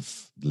aware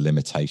of the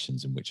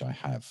limitations in which I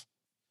have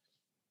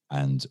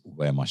and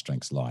where my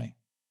strengths lie.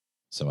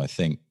 So I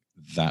think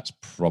that's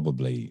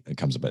probably, it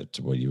comes back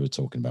to what you were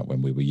talking about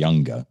when we were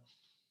younger.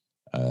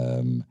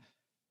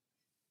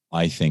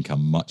 I think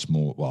I'm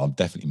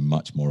definitely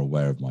much more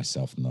aware of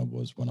myself than I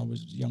was when I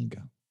was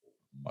younger.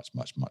 Much,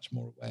 much, much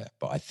more aware.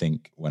 But I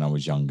think when I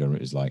was younger, it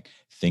was like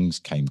things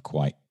came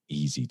quite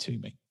easy to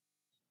me.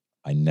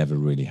 I never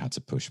really had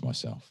to push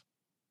myself.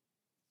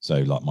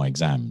 So like my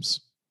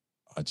exams,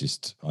 I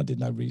did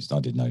no reason.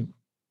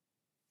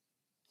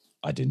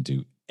 I didn't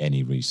do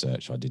any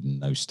research. I did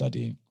no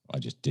studying. I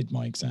just did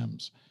my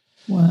exams.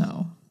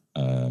 Wow.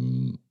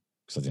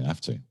 Because I didn't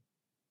have to.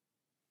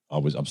 I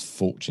was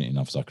fortunate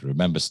enough so I could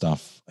remember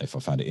stuff. If I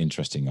found it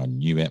interesting, I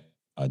knew it.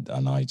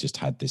 And I just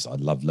had this. I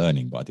loved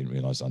learning, but I didn't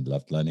realize I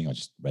loved learning. I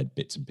just read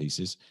bits and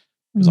pieces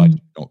because I Mm.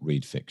 do not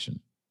read fiction.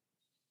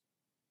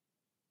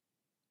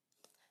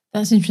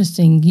 That's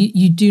interesting.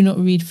 You do not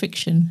read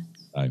fiction.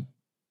 No,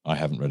 I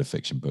haven't read a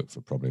fiction book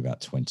for probably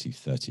about 20,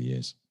 30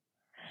 years.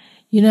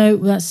 You know,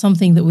 that's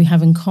something that we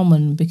have in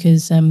common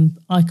because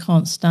I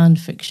can't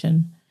stand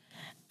fiction.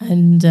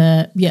 And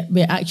yeah,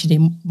 actually,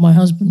 my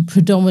husband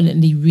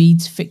predominantly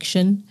reads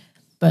fiction,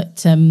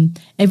 but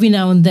every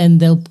now and then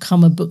there'll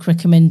come a book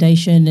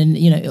recommendation, and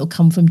it'll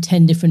come from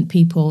 10 different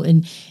people,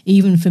 and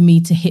even for me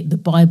to hit the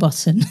buy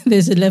button,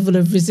 there's a level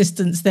of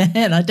resistance there,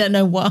 and I don't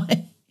know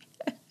why.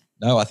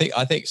 No, I think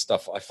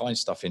I find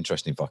stuff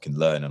interesting if I can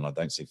learn, and I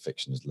don't see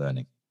fiction as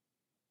learning.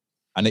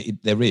 And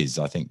there is,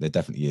 I think there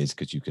definitely is,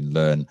 because you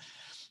learn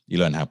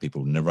how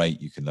people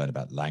narrate, you can learn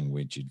about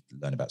language, you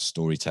learn about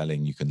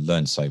storytelling, you can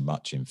learn so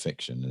much in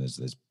fiction, and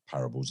there's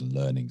parables and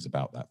learnings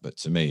about that. But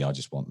to me, I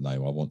just I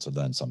want to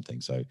learn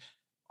something, so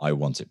I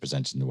want it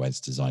presented in a way that's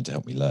designed to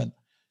help me learn.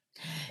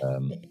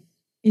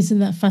 Isn't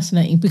that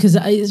fascinating? Because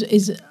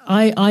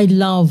I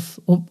love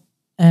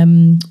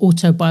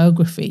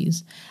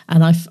autobiographies,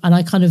 and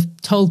I kind of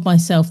told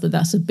myself that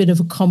that's a bit of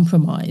a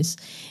compromise,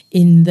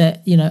 in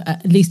that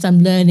at least I'm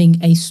learning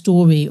a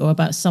story or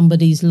about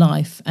somebody's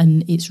life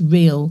and it's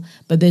real,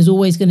 but there's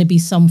always going to be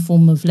some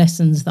form of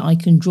lessons that I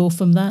can draw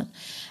from that,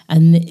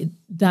 and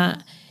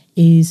that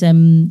is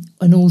an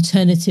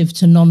alternative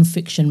to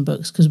non-fiction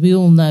books, because we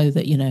all know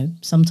that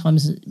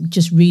sometimes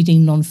just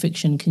reading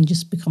non-fiction can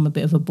just become a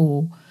bit of a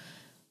bore.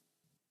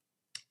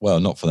 Well,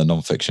 not for the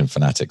non-fiction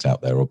fanatics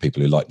out there or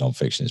people who like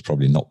non-fiction. It's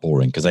probably not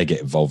boring because they get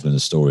involved in the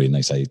story and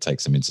they say it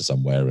takes them into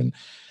somewhere. And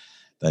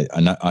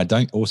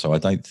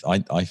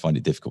I find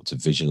it difficult to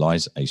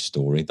visualize a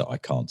story that I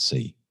can't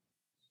see.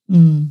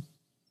 Mm.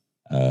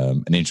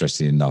 And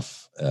interestingly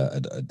enough,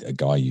 a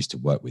guy I used to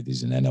work with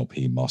is an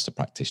NLP master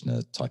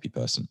practitioner typey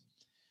person.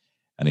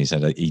 And he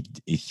said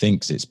he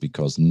thinks it's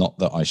because not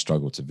that I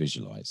struggle to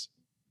visualize,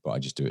 but I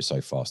just do it so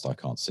fast I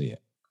can't see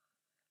it.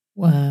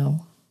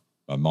 Wow.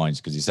 My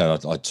mind's, because he said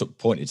I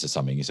pointed to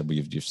something. He said, "Well,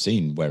 you've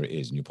seen where it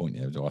is, and you're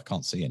pointing at it. I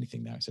can't see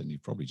anything now." He said,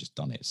 "You've probably just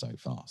done it so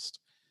fast."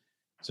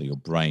 So your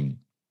brain,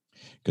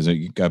 because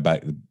you go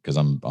back, because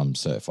I'm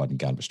certified in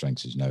Gallagher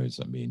Strengths, as you know,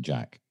 it's me and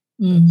Jack,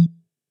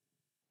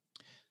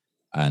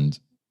 and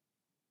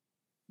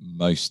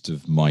most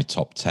of my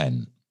top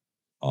 10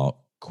 are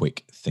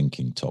quick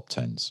thinking top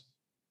 10s.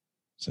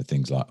 So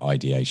things like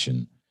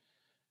ideation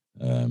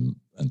and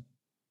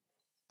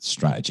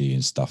strategy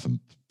and stuff, and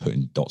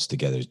putting dots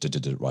together is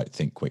right,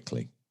 think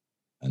quickly.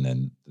 And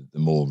then the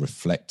more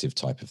reflective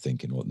type of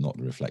thinking, or not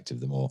the reflective,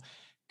 the more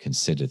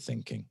considered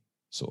thinking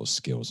sort of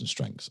skills and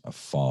strengths are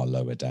far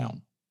lower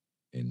down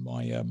in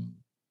my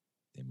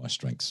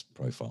strengths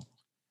profile.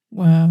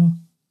 Wow.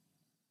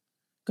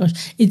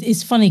 Gosh,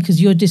 it's funny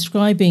because you're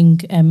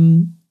describing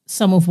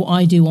some of what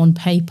I do on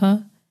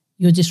paper.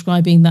 You're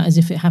describing that as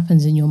if it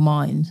happens in your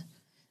mind.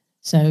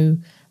 So,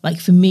 like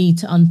for me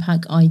to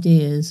unpack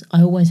ideas,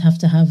 I always have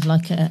to have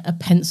like a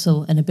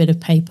pencil and a bit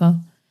of paper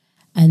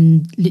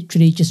and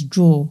literally just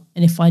draw.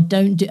 And if I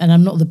don't do, and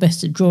I'm not the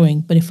best at drawing,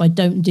 but if I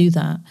don't do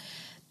that,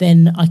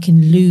 then I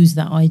can lose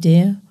that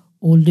idea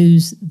or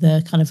lose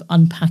the kind of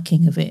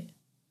unpacking of it.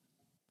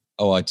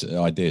 Oh,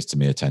 ideas to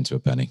me are 10 to a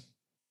penny.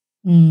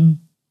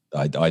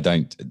 I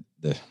don't.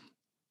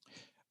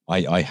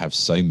 I have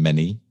so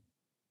many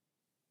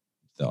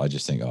that I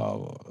just think,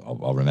 oh,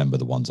 I'll remember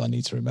the ones I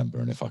need to remember,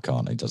 and if I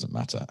can't, it doesn't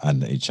matter,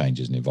 and it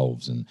changes and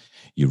evolves, and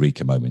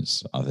eureka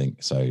moments. I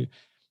think so.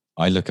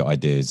 I look at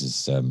ideas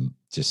as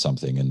just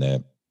something,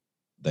 and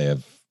they're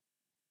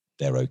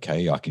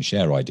okay. I can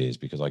share ideas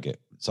because I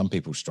get some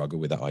people struggle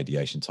with that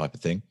ideation type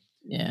of thing.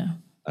 Yeah.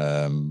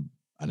 And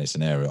it's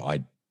an area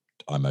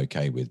I'm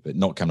okay with, but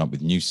not coming up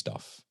with new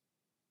stuff.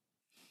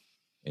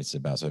 It's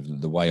about, so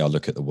the way I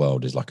look at the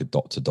world is like a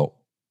dot to dot.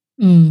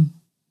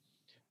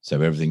 So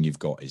everything you've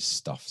got is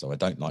stuff. So I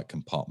don't like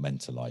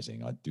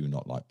compartmentalizing. I do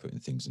not like putting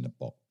things in a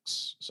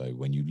box. So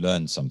when you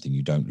learn something,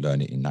 you don't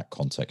learn it in that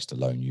context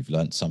alone. You've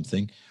learned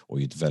something or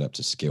you developed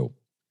a skill.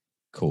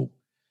 Cool.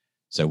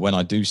 So when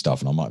I do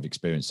stuff, and I might have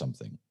experienced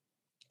something,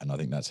 and I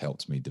think that's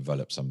helped me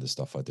develop some of the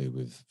stuff I do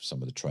with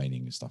some of the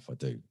training and stuff I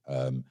do.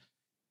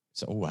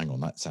 So, oh, hang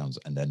on, that sounds,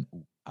 and then,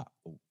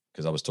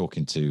 because I was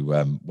talking to,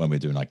 when we were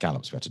doing our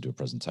gallops, we had to do a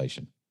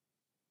presentation.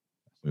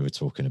 We were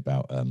talking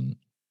about,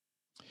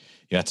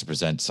 you had to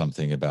present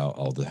something about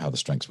how the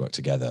strengths work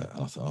together.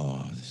 And I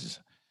thought,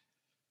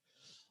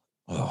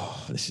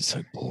 this is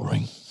so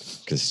boring,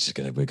 because it's just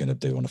we're going to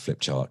do on a flip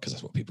chart, because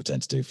that's what people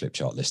tend to do. Flip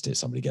chart, list it,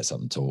 somebody gets up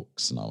and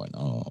talks. And I went,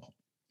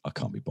 I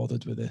can't be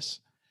bothered with this.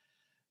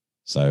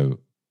 So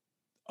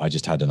I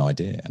just had an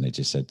idea, and it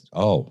just said,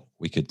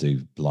 we could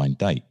do blind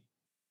date.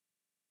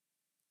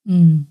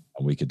 And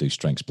we could do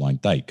strengths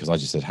blind date, because I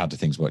just said, how do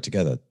things work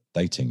together?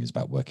 Dating is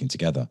about working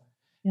together.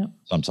 Yeah.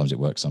 Sometimes it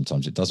works,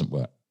 sometimes it doesn't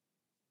work.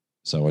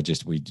 So I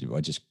just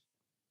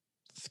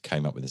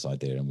came up with this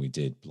idea, and we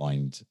did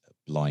blind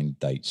blind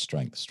date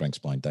strengths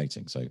blind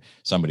dating. So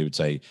somebody would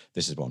say,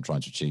 this is what I'm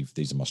trying to achieve,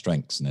 these are my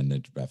strengths, and then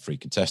they'd have 3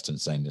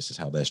 contestants saying this is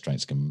how their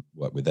strengths can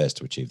work with theirs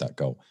to achieve that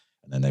goal,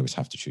 and then they would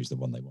have to choose the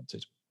one they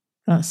wanted.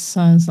 That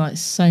sounds like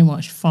so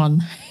much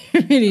fun.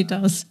 It really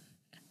does.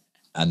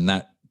 And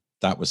that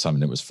was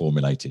something that was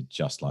formulated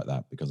just like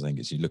that, because I think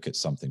as you look at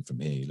something from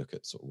here, you look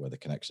at sort of where the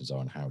connections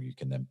are and how you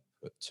can then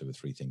put 2 or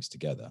 3 things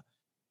together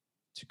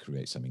to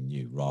create something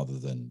new, rather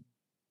than,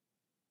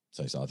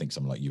 so I think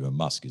someone like you and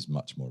Musk is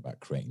much more about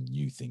creating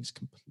new things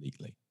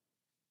completely.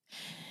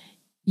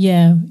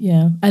 Yeah,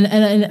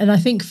 and I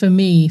think for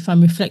me, if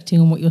I'm reflecting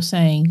on what you're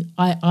saying,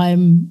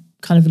 I'm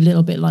kind of a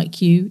little bit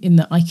like you in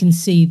that I can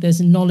see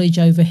there's knowledge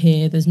over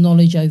here, there's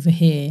knowledge over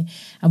here,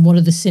 and what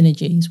are the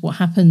synergies? What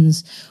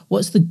happens?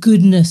 What's the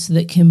goodness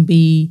that can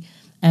be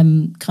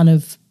kind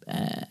of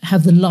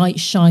have the light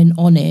shine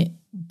on it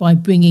by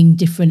bringing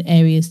different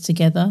areas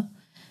together?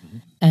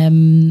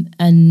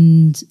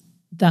 And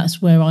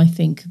that's where I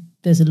think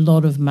there's a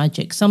lot of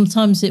magic.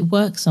 Sometimes it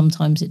works,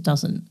 sometimes it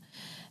doesn't.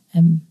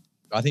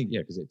 I think,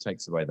 because it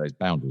takes away those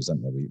boundaries,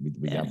 don't they?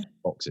 We have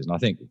boxes. And I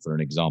think, for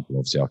an example,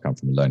 obviously I come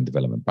from a learning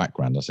development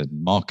background. I said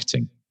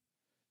marketing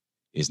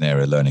is an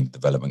area learning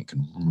development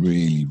can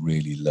really,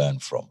 really learn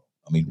from.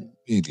 I mean,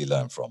 really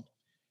learn from.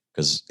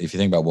 Because if you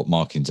think about what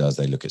marketing does,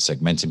 they look at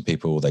segmenting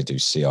people, they do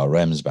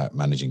CRMs about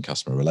managing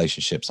customer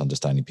relationships,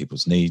 understanding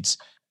people's needs.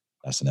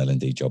 That's an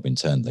L&D job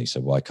internally.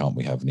 So why can't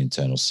we have an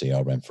internal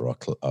CRM for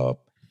our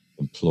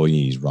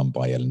employees run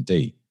by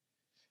L&D?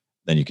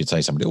 Then you could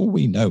say somebody,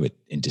 we know it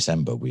in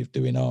December, we're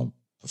doing our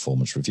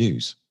performance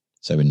reviews.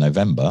 So in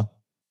November,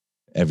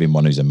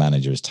 everyone who's a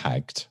manager is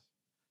tagged,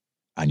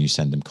 and you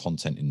send them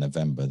content in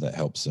November that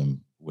helps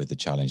them with the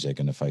challenge they're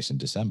going to face in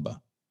December.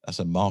 That's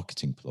a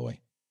marketing ploy.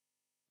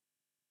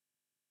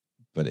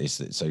 But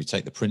so you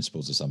take the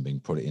principles of something,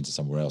 put it into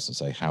somewhere else, and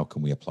say, how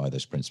can we apply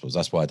those principles?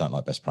 That's why I don't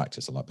like best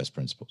practice. I like best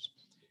principles.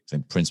 I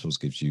think principles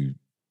gives you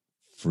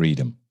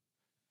freedom.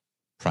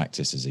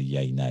 Practice is a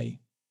yay, nay.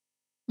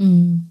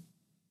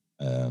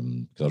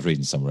 Because I was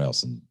reading somewhere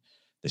else, and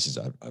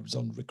I was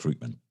on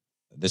recruitment.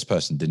 This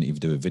person didn't even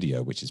do a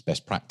video, which is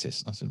best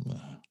practice. I said,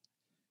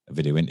 a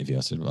video interview.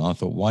 I said, I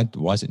thought,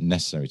 why is it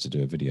necessary to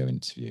do a video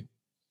interview?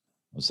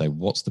 I'll say,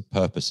 what's the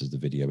purpose of the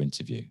video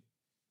interview?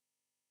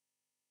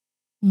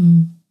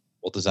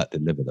 What does that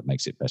deliver that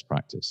makes it best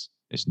practice?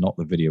 It's not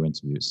the video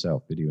interview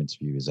itself. Video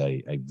interview is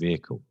a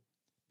vehicle.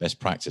 Best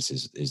practice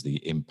is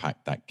the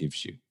impact that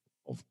gives you,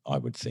 I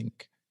would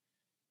think.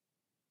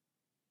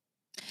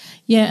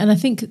 Yeah, and I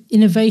think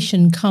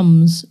innovation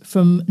comes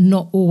from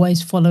not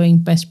always following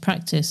best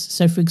practice.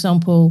 So, for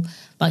example,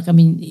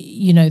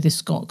 you know this,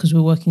 Scott, because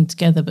we're working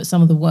together, but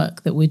some of the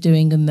work that we're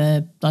doing in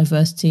the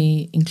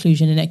diversity,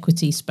 inclusion and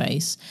equity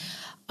space,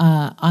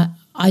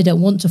 I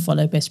don't want to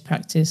follow best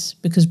practice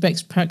because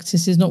best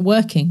practice is not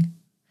working,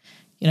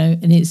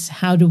 and it's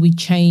how do we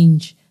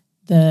change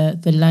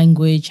the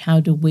language? How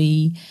do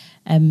we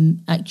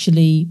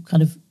actually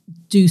kind of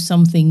do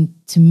something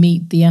to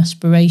meet the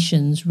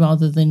aspirations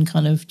rather than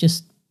kind of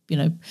just,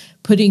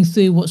 putting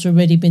through what's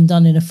already been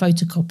done in a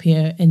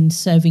photocopier and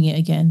serving it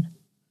again?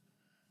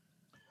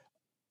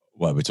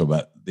 Well, we talk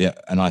about,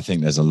 and I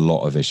think there's a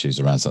lot of issues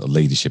around sort of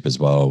leadership as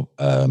well,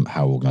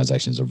 how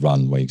organizations are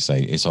run, where you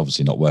say it's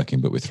obviously not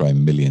working, but we're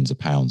throwing millions of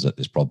pounds at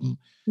this problem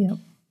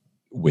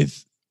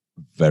with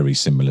very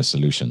similar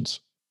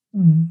solutions.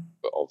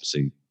 But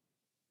obviously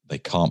they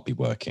can't be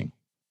working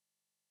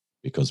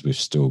because we've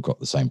still got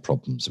the same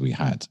problems we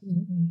had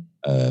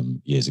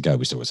years ago.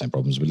 We still got the same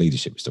problems with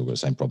leadership. We still got the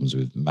same problems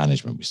with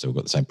management. We still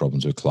got the same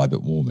problems with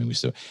climate warming.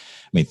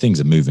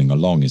 Things are moving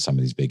along in some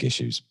of these big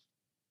issues.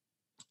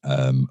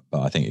 But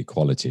I think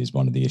equality is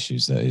one of the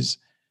issues that is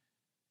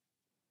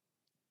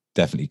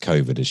definitely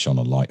COVID has shone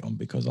a light on,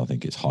 because I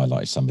think it's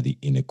highlighted some of the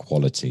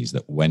inequalities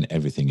that when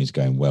everything is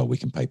going well, we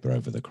can paper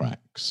over the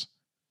cracks.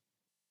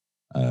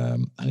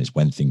 And it's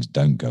when things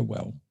don't go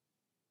well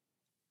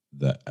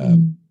that,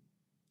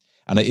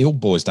 and it all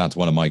boils down to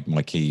one of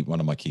my key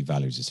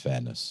values is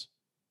fairness.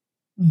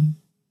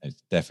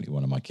 It's definitely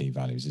one of my key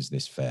values is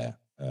this fair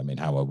in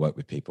how I work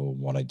with people and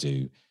what I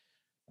do.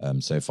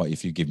 So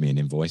if you give me an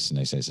invoice and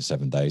they say it's a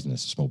 7 days and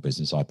it's a small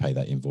business, I pay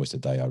that invoice the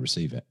day I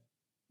receive it.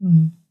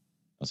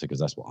 I say, because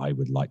that's what I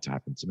would like to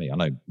happen to me. I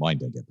know mine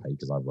don't get paid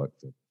because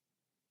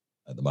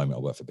at the moment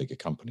I work for bigger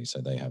companies, so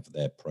they have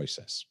their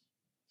process.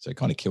 So it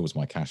kind of kills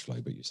my cash flow,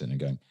 but you're sitting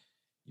there going,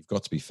 you've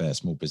got to be fair.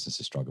 Small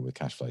businesses struggle with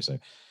cash flow. So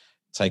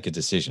take a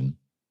decision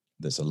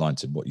that's aligned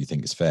to what you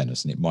think is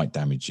fairness, and it might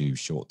damage you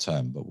short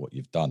term, but what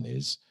you've done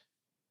is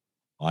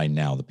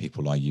the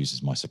people I use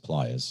as my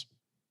suppliers,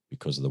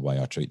 because of the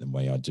way I treat them, the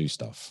way I do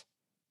stuff,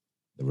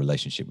 the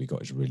relationship we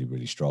got is really,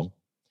 really strong.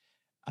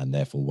 And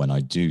therefore, when I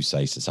do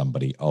say to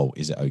somebody,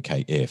 is it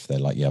okay if, they're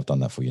like, yeah, I've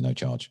done that for you, no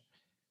charge.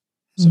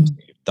 So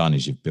what you've done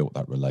is you've built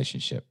that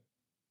relationship.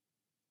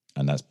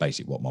 And that's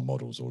basically what my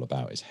model is all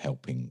about, is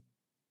helping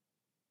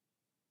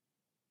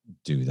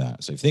do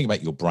that. So if you think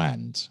about your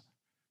brand,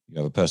 you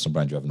have a personal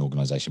brand, you have an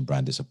organization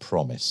brand, it's a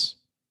promise.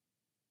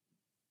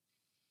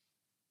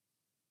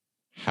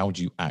 How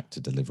do you act to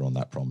deliver on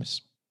that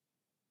promise?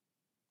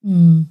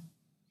 Mm.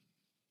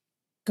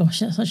 Gosh,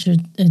 that's such a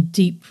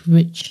deep,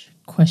 rich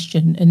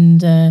question.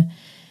 And,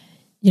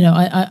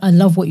 I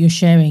love what you're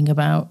sharing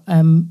about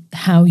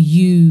how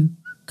you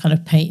kind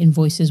of pay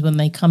invoices when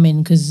they come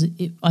in, because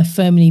I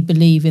firmly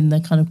believe in the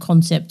kind of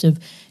concept of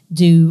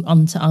do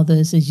unto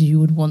others as you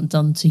would want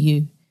done to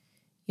you,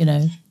 you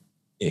know.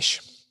 Ish.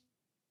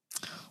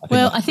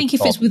 Well, That's I the think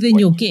if it's starting within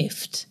point. your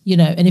gift,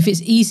 and if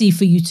it's easy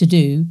for you to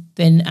do,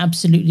 then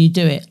absolutely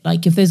do it.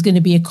 Like if there's going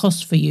to be a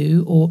cost for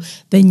you, or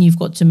then you've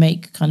got to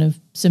make kind of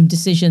some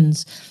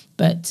decisions.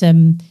 But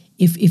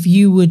if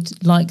you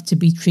would like to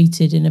be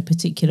treated in a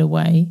particular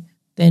way,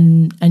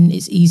 then and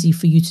it's easy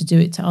for you to do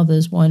it to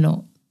others, why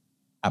not?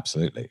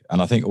 Absolutely.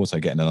 And I think also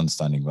getting an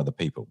understanding of other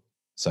people.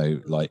 So,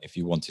 like, if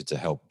you wanted to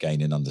help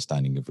gain an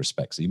understanding of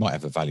respect, so you might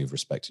have a value of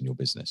respect in your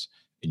business,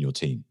 in your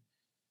team.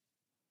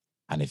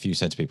 And if you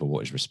said to people,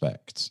 what is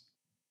respect?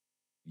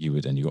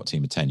 And you got a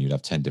team of 10, you'd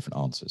have 10 different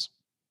answers.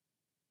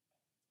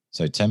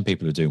 So 10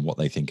 people are doing what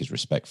they think is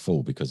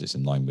respectful because it's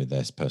in line with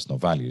their personal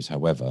values.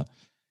 However,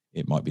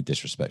 it might be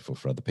disrespectful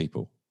for other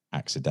people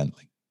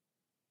accidentally.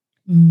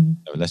 Mm.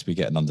 So unless we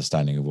get an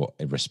understanding of what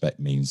respect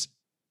means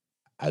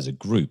as a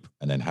group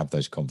and then have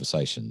those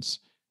conversations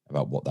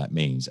about what that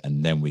means,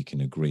 and then we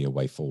can agree a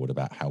way forward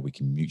about how we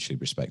can mutually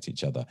respect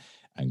each other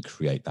and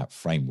create that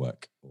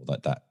framework or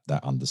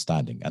that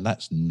understanding. And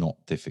that's not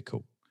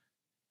difficult.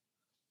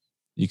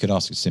 You could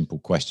ask a simple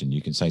question.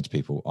 You can say to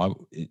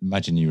people,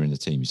 imagine you're in a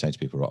team, you say to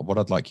people, right, what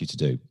I'd like you to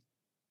do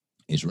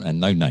is,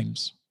 and no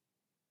names,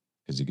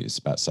 because it's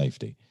about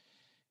safety,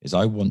 is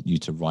I want you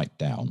to write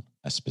down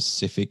a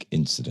specific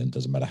incident,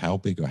 doesn't matter how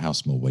big or how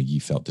small, where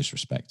you felt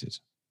disrespected.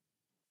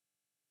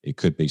 It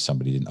could be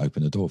somebody didn't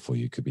open the door for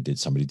you. It could be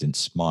somebody didn't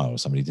smile, or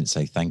somebody didn't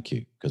say thank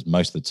you. Because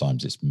most of the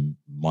times it's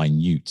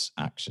minute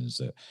actions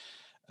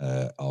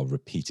that are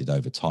repeated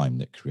over time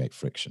that create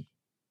friction.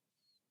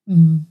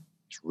 Mm.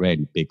 It's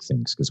rarely big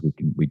things, because we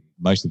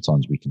most of the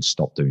times we can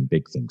stop doing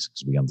big things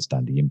because we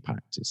understand the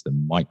impact. It's the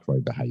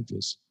micro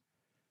behaviors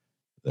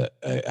that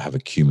have a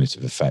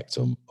cumulative effect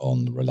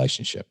on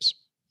relationships.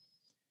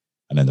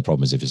 And then the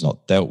problem is, if it's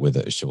not dealt with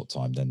at a short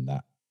time, then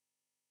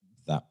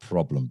that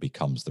problem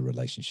becomes the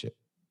relationship.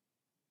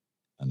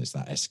 And it's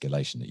that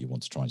escalation that you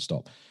want to try and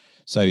stop.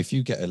 So if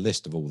you get a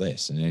list of all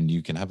this, and then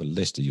you can have a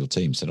list of your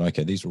team, said,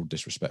 okay, these are all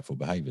disrespectful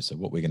behaviors. So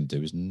what we're going to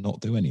do is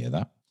not do any of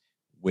that.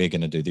 We're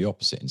going to do the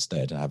opposite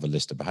instead and have a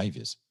list of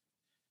behaviors.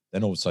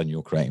 Then all of a sudden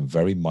you're creating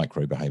very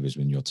micro behaviors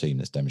within your team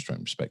that's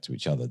demonstrating respect to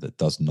each other, that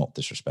does not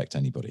disrespect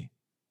anybody.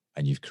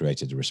 And you've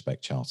created a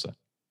respect charter.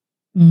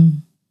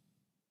 Mm.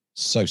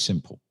 So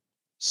simple.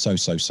 So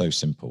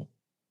simple.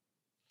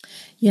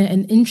 Yeah,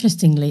 and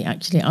interestingly,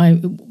 actually,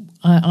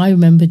 I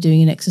remember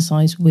doing an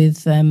exercise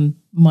with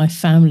my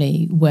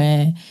family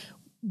where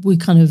we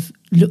kind of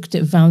looked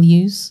at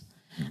values,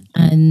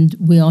 and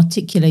we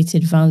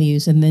articulated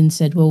values and then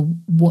said, well,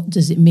 what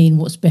does it mean?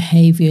 What's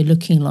behavior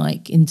looking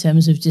like in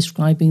terms of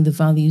describing the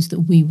values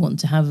that we want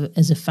to have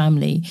as a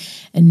family?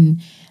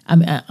 And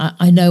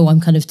I know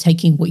I'm kind of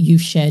taking what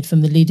you've shared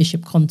from the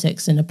leadership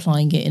context and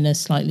applying it in a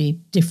slightly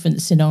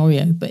different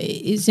scenario, but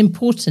it's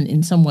important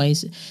in some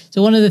ways.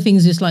 So one of the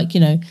things is, like,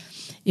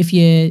 if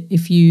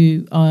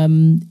you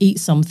eat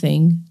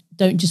something,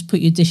 don't just put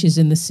your dishes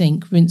in the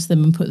sink, rinse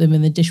them and put them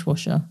in the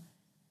dishwasher.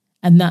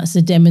 And that's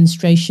a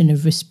demonstration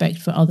of respect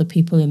for other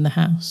people in the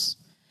house.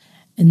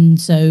 And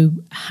so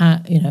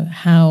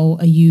how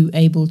are you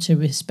able to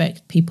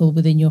respect people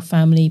within your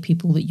family,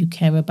 people that you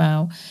care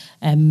about,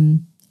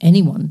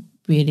 anyone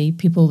really,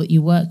 people that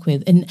you work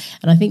with? And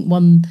I think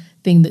one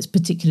thing that's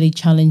particularly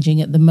challenging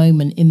at the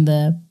moment in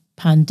the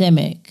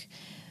pandemic,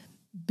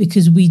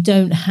 because we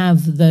don't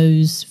have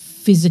those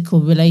physical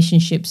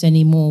relationships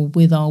anymore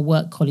with our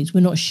work colleagues.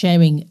 We're not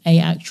sharing a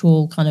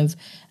actual kind of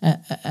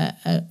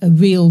a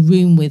real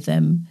room with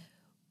them.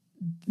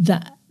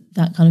 That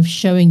kind of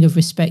showing of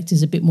respect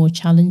is a bit more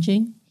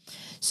challenging.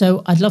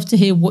 So I'd love to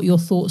hear what your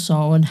thoughts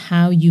are on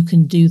how you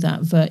can do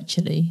that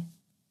virtually.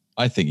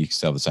 I think you can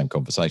still have the same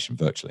conversation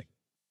virtually.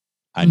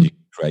 And you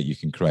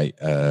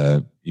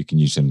can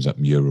use things like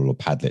Mural or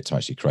Padlet to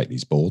actually create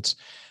these boards,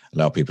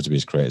 allow people to be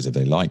as creative as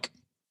they like.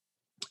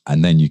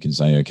 And then you can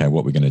say, okay,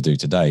 what we're going to do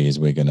today is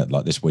we're going to,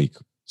 like this week.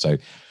 So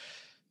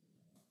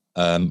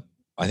I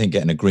think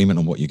get an agreement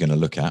on what you're going to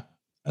look at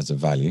as a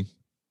value.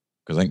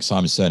 Because I think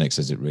Simon Sinek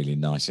says it really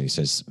nicely. He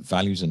says,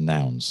 values are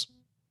nouns.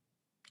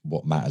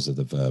 What matters are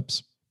the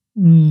verbs.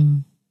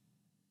 Mm.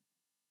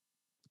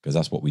 Because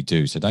that's what we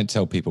do. So don't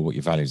tell people what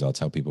your values are.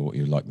 Tell people what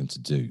you'd like them to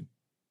do.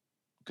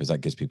 Because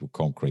that gives people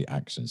concrete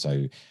action.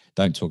 So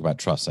don't talk about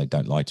trust. Say,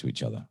 don't lie to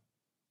each other.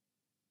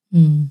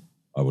 Mm.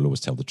 I will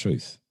always tell the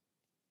truth.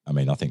 I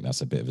mean, I think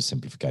that's a bit of a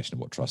simplification of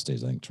what trust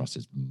is. I think trust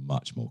is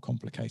much more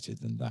complicated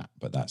than that.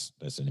 But that's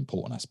an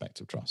important aspect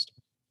of trust.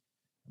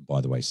 And by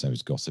the way, so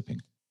is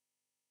gossiping.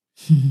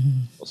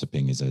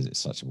 Gossiping is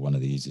such one of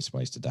the easiest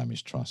ways to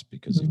damage trust,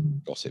 because if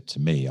you gossip to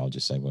me, I'll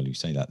just say, well, you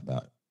say that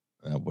about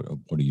what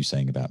are you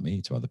saying about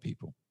me to other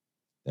people?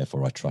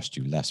 Therefore, I trust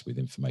you less with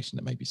information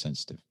that may be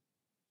sensitive.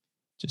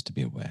 Just to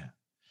be aware.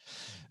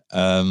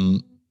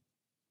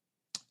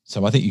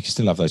 So I think you can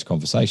still have those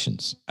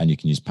conversations, and you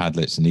can use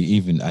Padlets,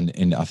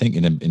 and I think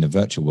in a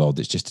virtual world,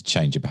 it's just a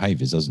change of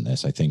behaviours, doesn't there?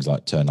 So things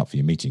like turn up for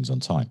your meetings on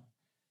time,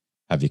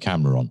 have your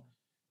camera on,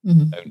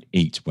 don't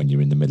eat when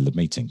you're in the middle of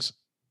meetings,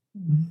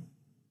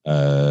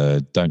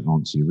 don't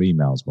answer your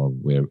emails while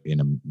we're in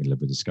the middle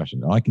of a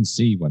discussion. And I can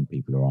see when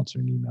people are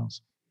answering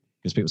emails,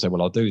 because people say,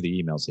 "Well, I'll do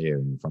the emails here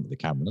in front of the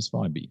camera." That's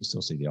fine, but you can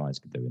still see the eyes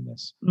doing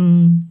this.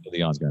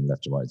 The eyes going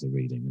left to right as they're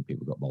reading, and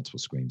people got multiple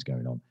screens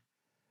going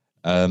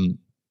on.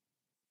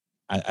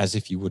 As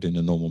if you would in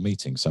a normal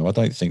meeting. So I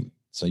don't think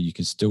so. You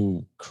can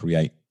still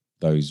create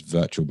those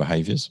virtual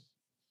behaviors,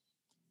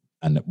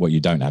 and what you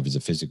don't have is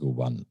a physical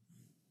one.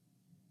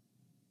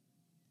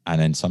 And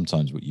then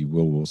sometimes what you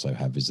will also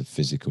have is a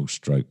physical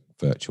stroke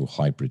virtual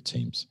hybrid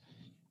teams.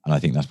 And I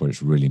think that's where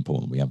it's really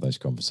important we have those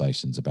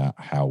conversations about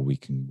how we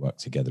can work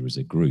together as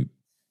a group,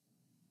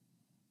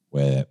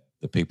 where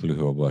the people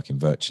who are working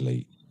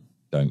virtually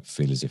don't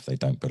feel as if they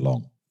don't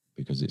belong,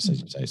 because it's,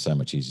 as you say, it's so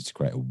much easier to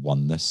create a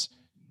oneness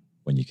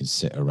when you can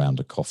sit around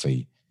a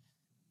coffee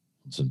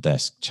on some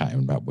desk chatting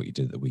about what you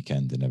did at the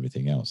weekend and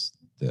everything else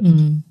that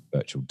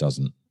virtual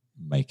doesn't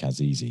make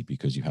as easy,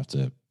 because you have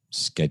to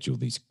schedule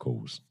these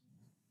calls.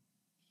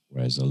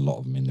 Whereas a lot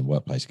of them in the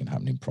workplace can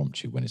happen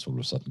impromptu, when it's all of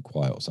a sudden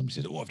quiet, or somebody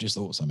says, "Oh, I've just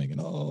thought something," and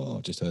 "Oh,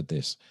 I've just heard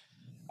this."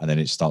 And then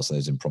it starts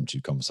those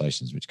impromptu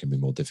conversations, which can be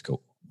more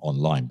difficult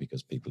online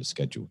because people are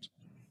scheduled.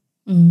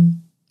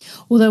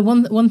 Although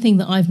one thing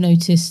that I've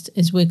noticed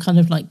as we're kind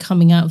of like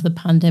coming out of the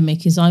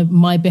pandemic is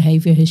my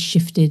behavior has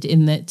shifted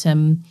in that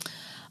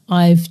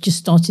I've just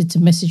started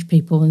to message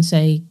people and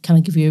say, "Can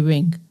I give you a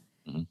ring?"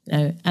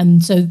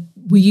 And so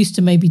we used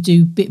to maybe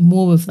do a bit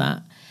more of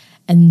that.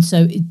 And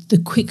so the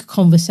quick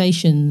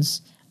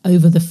conversations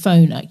over the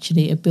phone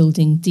actually are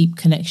building deep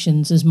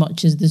connections as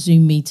much as the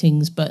Zoom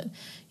meetings. But,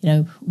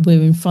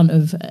 we're in front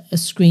of a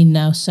screen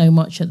now so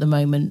much at the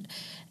moment.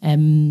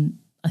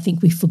 I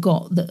think we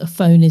forgot that a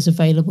phone is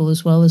available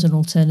as well as an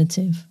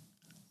alternative.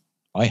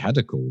 I had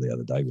a call the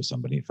other day with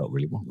somebody. It felt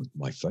really wrong.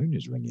 My phone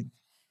is ringing.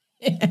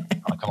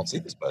 I can't see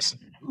this person.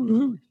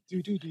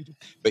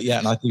 But yeah,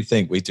 and I do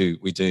think we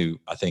do.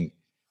 I think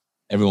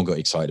everyone got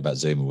excited about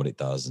Zoom and what it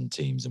does, and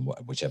Teams, and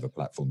whichever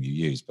platform you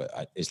use.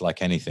 But it's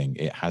like anything;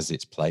 it has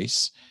its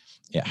place,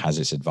 it has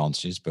its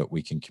advantages. But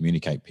we can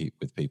communicate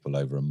with people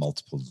over a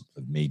multiple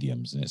of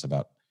mediums, and it's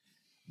about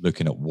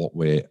looking at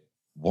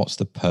what's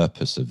the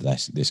purpose of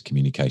this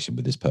communication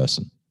with this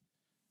person.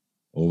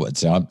 Or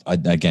so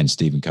again,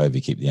 Stephen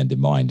Covey, keep the end in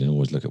mind, and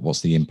always look at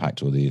what's the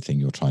impact or the thing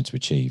you're trying to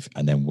achieve,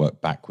 and then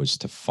work backwards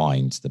to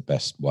find the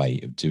best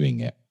way of doing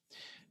it.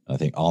 And I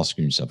think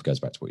asking yourself goes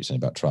back to what you're saying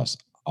about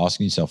trust.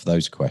 Asking yourself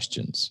those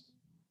questions,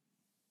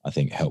 I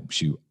think,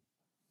 helps you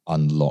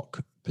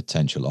unlock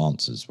potential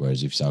answers.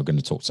 Whereas if you say, "I'm going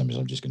to talk to somebody, so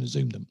I'm just going to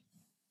Zoom them,"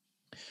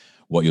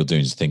 what you're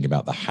doing is think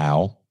about the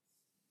how,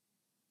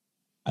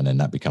 and then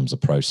that becomes a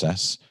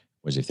process.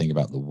 Whereas if you think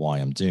about the why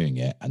I'm doing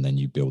it, and then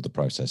you build the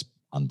process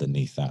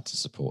underneath that to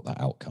support that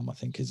outcome, I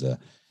think is a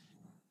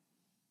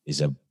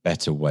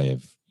better way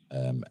of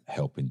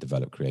helping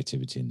develop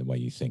creativity in the way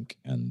you think.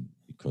 And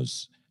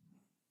because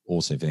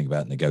also, if you think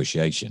about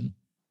negotiation,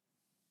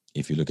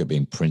 if you look at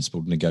being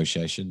principled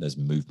negotiation, there's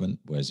movement.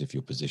 Whereas if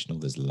you're positional,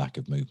 there's lack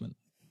of movement.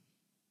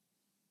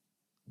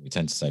 We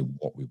tend to say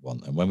what we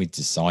want. And when we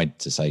decide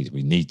to say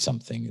we need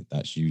something,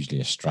 that's usually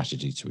a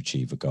strategy to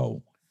achieve a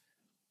goal.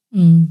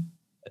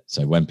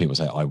 So when people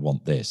say, "I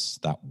want this,"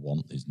 that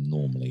want is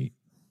normally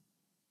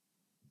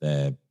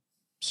their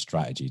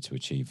strategy to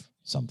achieve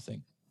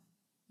something.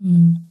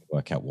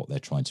 Work out what they're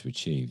trying to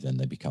achieve, then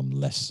they become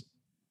less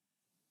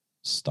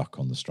stuck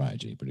on the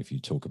strategy. But if you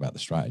talk about the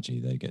strategy,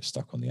 they get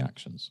stuck on the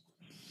actions.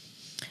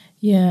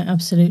 Yeah,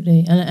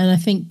 absolutely. And I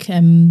think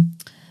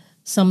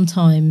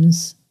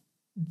sometimes,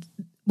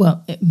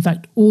 well, in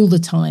fact, all the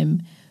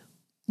time,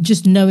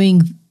 just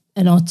knowing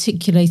and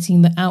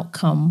articulating the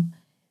outcome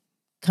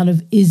kind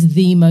of is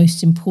the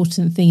most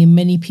important thing. And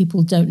many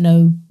people don't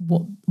know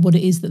what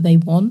it is that they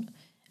want.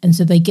 And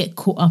so they get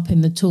caught up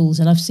in the tools.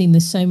 And I've seen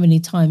this so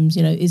many times,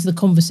 is the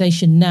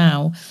conversation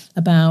now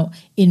about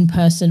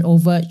in-person or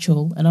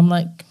virtual? And I'm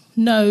like,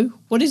 no,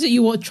 what is it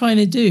you are trying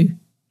to do?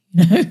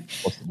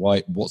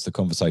 What's the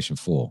conversation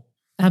for?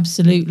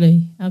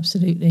 Absolutely. What's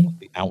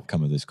the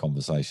outcome of this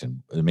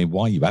conversation? I mean,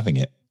 why are you having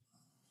it?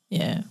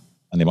 Yeah.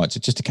 And they might say,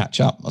 just to catch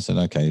up. I said,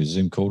 okay, a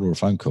Zoom call or a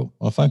phone call?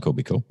 Well, a phone call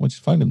would be cool. Why don't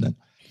you phone them then?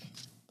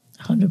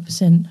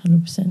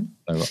 100%.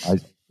 So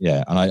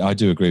I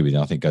do agree with you.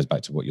 I think it goes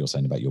back to what you're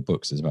saying about your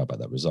books as well, about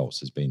that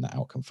results as being that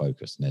outcome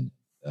focused. And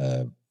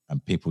then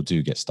and people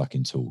do get stuck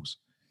in tools.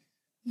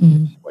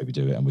 The way we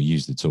do it, and we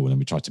use the tool, and then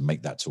we try to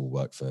make that tool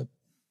work for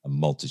a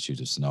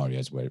multitude of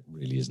scenarios where it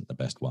really isn't the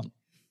best one.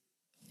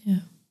 Yeah,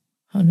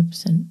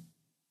 100%.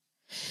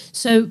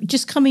 So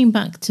just coming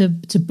back to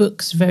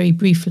books very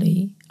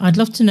briefly, I'd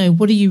love to know,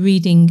 what are you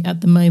reading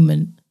at the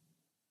moment?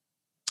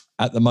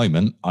 At the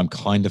moment, I'm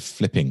kind of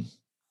flipping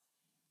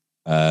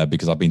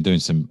because I've been doing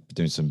some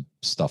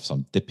stuff. So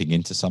I'm dipping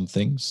into some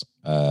things.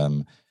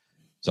 So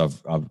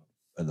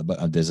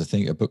there's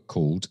a book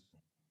called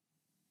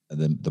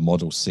the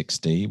model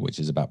 6D, which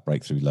is about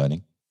breakthrough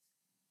learning.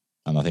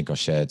 And I think I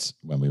shared,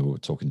 when we were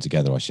talking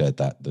together, I shared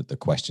that the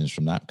questions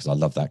from that, because I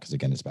love that, because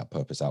again, it's about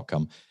purpose,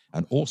 outcome.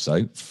 And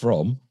also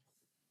from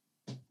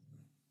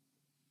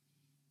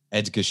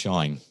Edgar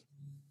Schein,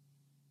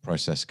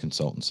 Process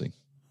Consultancy.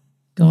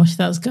 Gosh,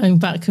 that's going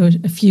back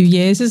a few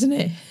years, isn't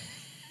it?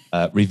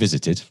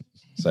 Revisited.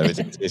 So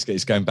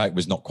it's going back,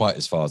 was not quite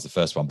as far as the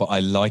first one, but I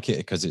like it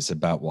because it's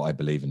about what I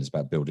believe in. It's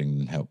about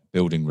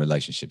building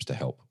relationships to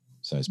help.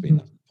 So it's been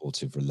a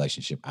supportive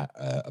relationship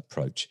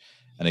approach.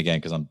 And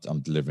again, because I'm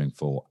delivering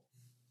for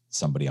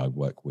somebody I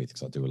work with,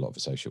 because I do a lot of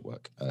associate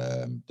work,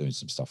 doing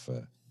some stuff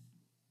for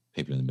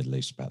people in the Middle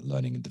East about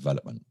learning and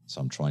development.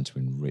 So I'm trying to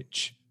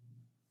enrich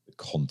the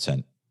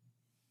content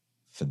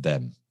for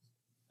them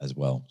as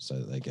well, so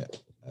that they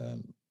get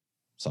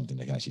something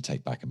they can actually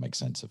take back and make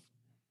sense of.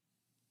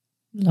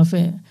 Love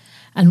it.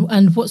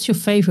 And what's your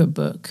favorite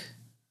book?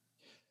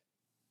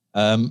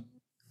 Again,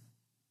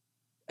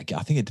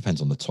 I think it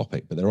depends on the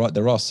topic, but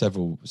there are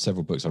several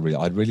books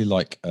I'd really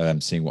like.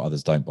 Seeing What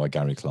Others Don't by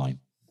Gary Klein.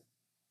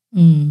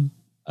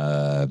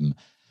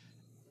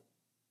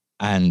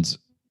 And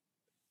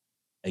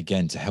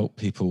again, to help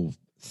people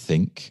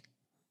think,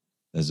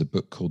 there's a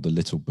book called The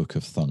Little Book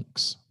of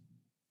Thunks,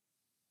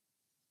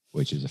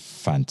 which is a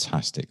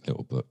fantastic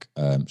little book.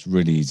 It's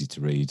really easy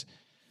to read.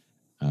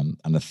 And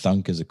a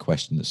thunk is a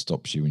question that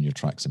stops you in your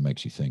tracks and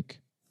makes you think.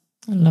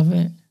 I love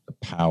it. The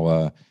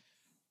power.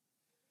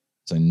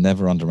 So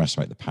never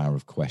underestimate the power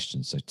of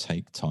questions. So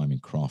take time in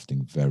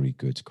crafting very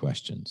good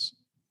questions,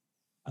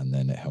 and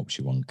then it helps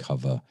you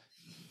uncover,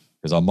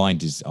 because our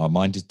mind is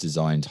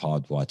designed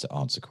hardwired to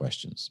answer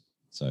questions.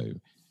 So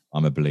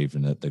I'm a believer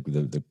in that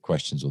the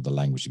questions or the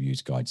language you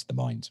use guides the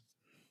mind.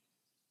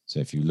 So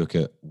if you look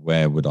at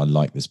where would I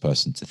like this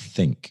person to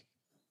think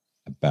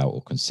about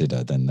or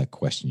consider, then the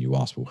question you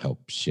ask will help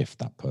shift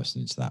that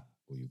person into that,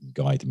 or you can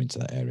guide them into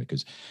that area.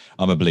 Because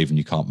I'm a believer in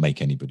you can't make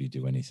anybody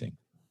do anything.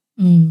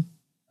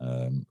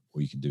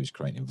 What you can do is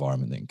create an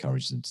environment that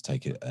encourages them to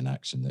take an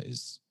action that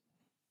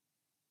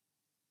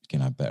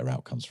can have better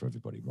outcomes for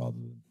everybody, rather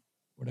than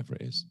whatever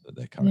it is that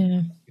they're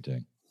currently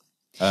doing.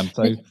 So I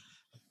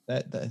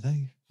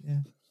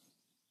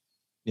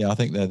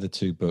think they're the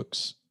two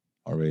books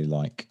I really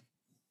like.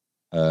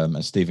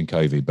 And Stephen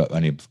Covey, but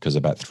only because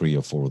about 3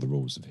 or 4 of the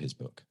rules of his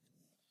book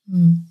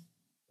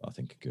I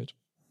think are good.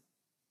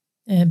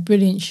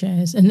 Brilliant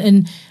shares.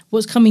 And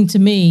what's coming to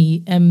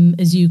me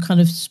as you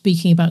kind of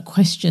speaking about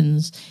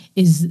questions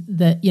is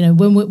that,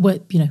 when we're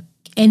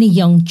any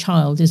young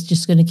child is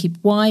just going to keep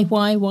why.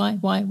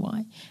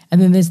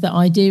 And then there's the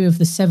idea of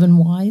the 7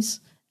 whys.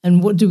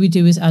 And what do we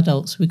do as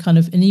adults? We kind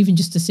of, and even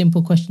just a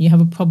simple question, you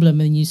have a problem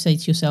and you say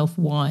to yourself,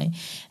 why?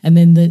 And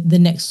then the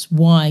next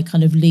why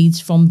kind of leads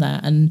from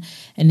that. And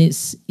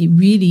it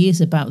really is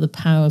about the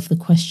power of the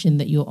question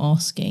that you're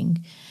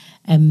asking,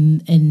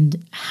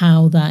 and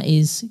how that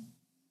is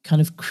kind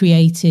of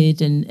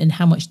created, and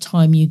how much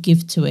time you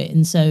give to it.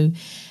 And so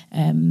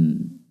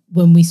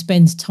when we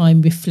spend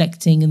time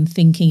reflecting and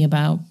thinking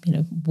about,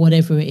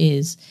 whatever it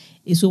is,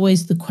 it's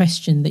always the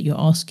question that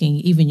you're asking,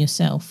 even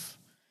yourself,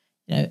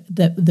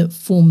 that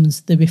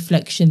forms the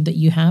reflection that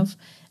you have,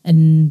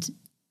 and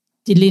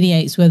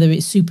delineates whether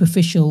it's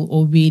superficial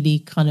or really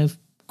kind of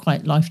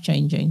quite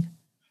life-changing.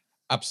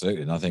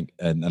 Absolutely. And I think,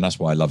 and that's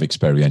why I love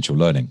experiential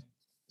learning.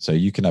 So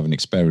you can have an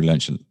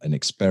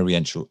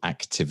experiential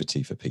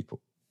activity for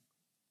people.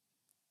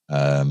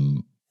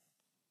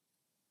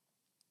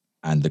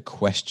 And the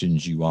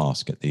questions you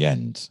ask at the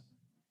end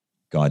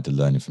guide the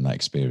learning from that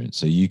experience.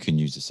 So you can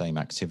use the same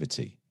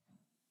activity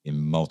in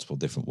multiple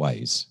different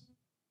ways,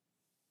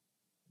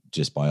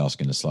 just by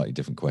asking a slightly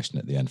different question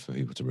at the end for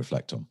people to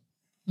reflect on.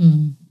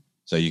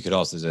 So you could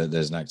ask,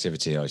 there's an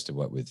activity I used to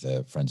work with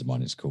friends of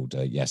mine. It's called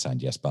Yes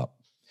and Yes But.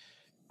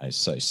 And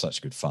it's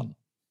such good fun.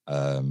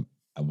 And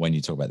when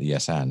you talk about the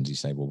yes and, you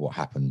say, well, what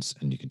happens?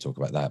 And you can talk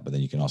about that, but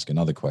then you can ask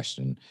another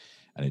question,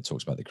 and it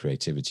talks about the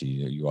creativity.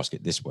 You ask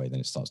it this way, then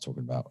it starts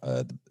talking about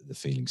the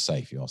feeling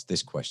safe. You ask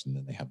this question,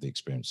 then they have the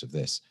experience of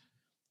this.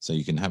 So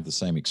you can have the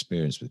same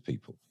experience with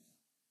people.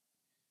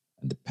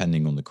 And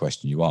depending on the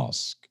question you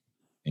ask,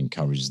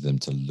 encourages them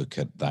to look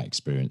at that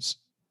experience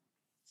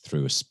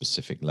through a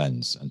specific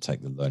lens and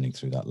take the learning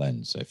through that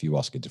lens. So if you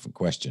ask a different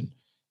question,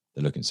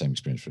 they're looking at the same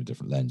experience through a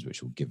different lens,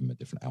 which will give them a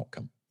different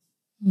outcome.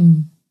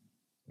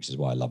 Which is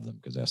why I love them,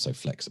 because they're so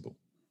flexible.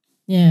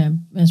 Yeah,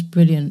 that's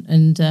brilliant.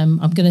 And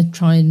I'm going to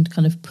try and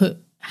kind of put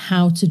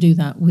how to do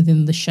that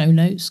within the show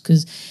notes,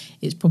 because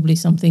it's probably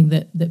something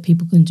that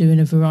people can do in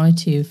a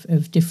variety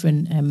of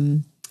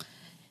different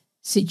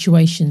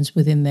situations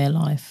within their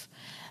life.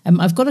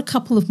 I've got a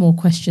couple of more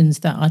questions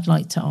that I'd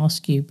like to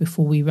ask you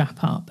before we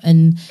wrap up.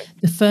 And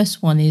the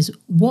first one is,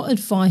 what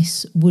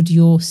advice would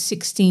your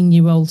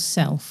 16-year-old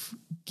self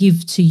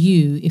give to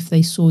you if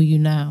they saw you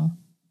now?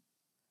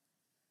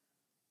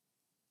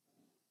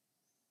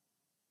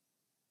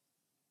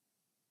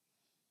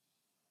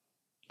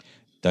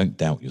 Don't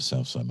doubt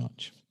yourself so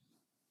much.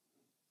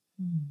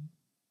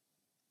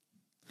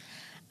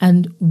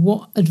 And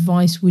what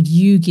advice would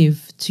you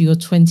give to your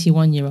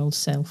 21-year-old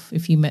self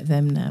if you met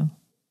them now?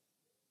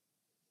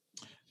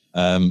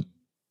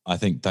 I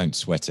think don't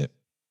sweat it,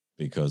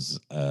 because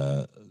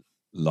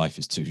life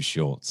is too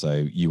short.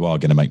 So you are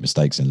going to make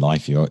mistakes in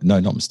life.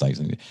 Not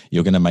mistakes.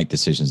 You're going to make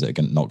decisions that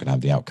are not going to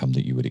have the outcome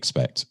that you would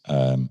expect.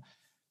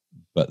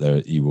 But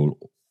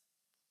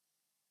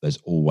there's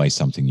always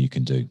something you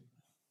can do.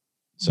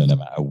 So no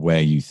matter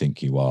where you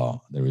think you are,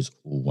 there is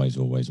always,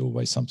 always,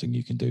 always something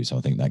you can do. So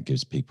I think that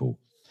gives people,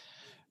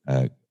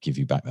 give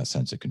you back that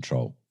sense of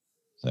control.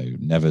 So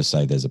never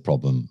say there's a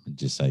problem.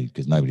 Just say,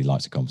 because nobody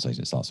likes a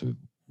conversation that starts with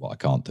what I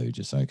can't do.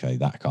 Just say, okay,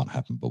 that can't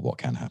happen, but what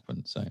can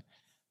happen? So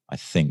I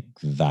think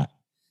that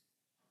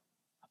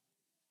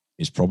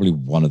is probably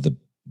one of the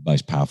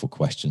most powerful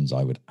questions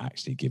I would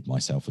actually give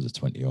myself as a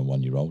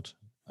 21-year-old.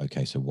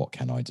 Okay, so what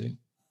can I do?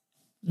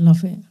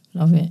 Love it,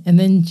 love it. And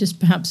then just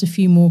perhaps a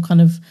few more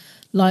kind of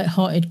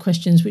light-hearted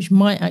questions, which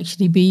might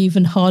actually be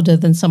even harder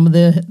than some of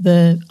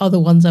the other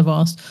ones I've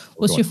asked.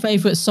 What's your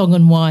favourite song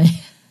and why?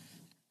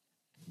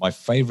 My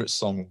favourite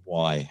song,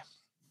 why?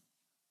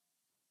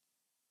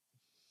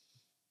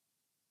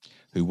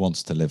 Who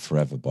Wants to Live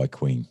Forever by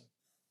Queen.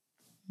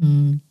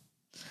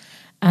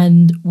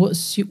 And what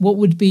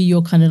would be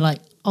your kind of like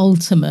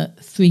ultimate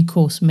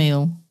 3-course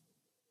meal?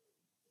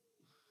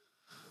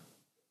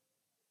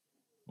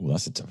 Well,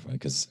 that's a tough one,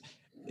 because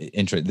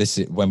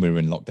when we were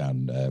in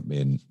lockdown, me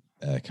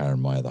and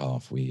Karen, my other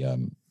half, we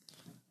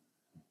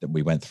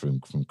went through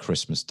from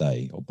Christmas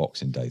Day or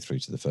Boxing Day through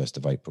to the 1st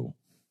of April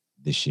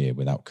this year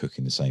without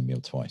cooking the same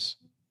meal twice.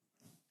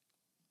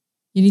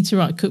 You need to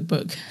write a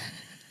cookbook.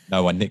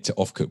 No, I nicked it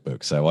off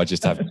cookbook. So I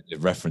just have a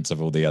reference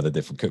of all the other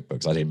different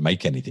cookbooks. I didn't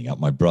make anything up.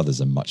 My brother's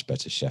a much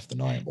better chef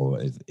than I am,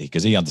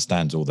 because he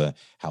understands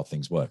how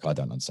things work. I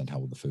don't understand how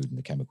all the food and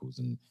the chemicals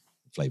and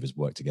flavors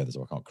work together,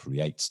 so I can't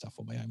create stuff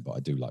on my own, but I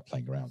do like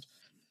playing around.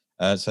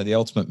 So the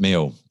ultimate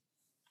meal,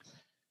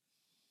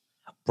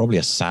 probably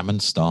a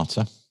salmon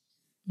starter,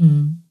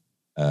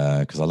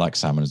 because I like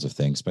salmon as a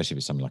thing, especially if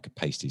it's something like a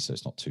pasty, so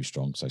it's not too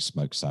strong. So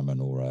smoked salmon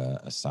or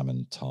a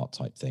salmon tart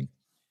type thing.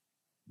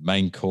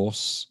 Main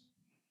course,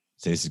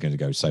 so this is going to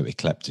go so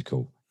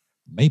eclectical,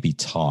 maybe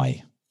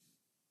Thai,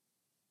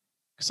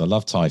 because I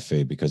love Thai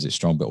food because it's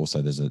strong, but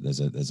also there's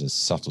a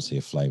subtlety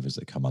of flavors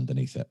that come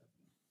underneath it,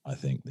 I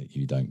think, that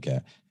you don't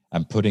get.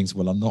 And puddings,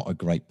 well, I'm not a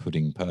great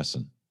pudding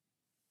person.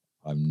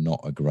 I'm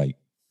not a great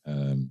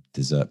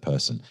dessert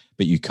person,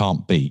 but you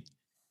can't beat.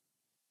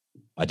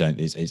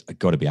 It's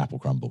got to be apple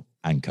crumble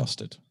and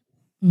custard.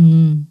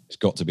 It's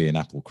got to be an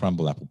apple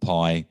crumble, apple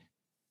pie,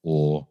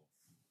 or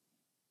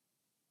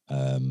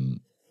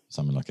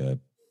something like a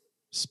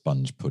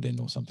sponge pudding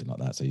or something like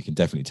that. So you can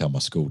definitely tell my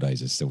school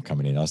days are still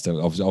coming in. I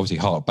still obviously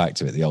hark back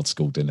to it, the old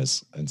school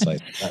dinners, and say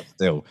that's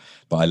still.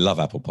 But I love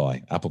apple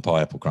pie, apple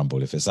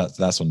crumble. If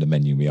that's on the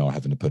menu, we are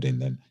having a pudding.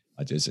 Then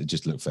I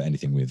just look for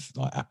anything with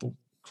like apple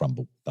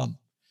crumble done.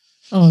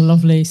 Oh,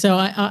 lovely. So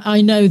I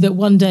know that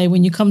one day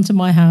when you come to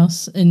my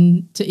house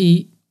and to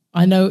eat,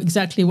 I know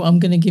exactly what I'm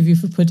going to give you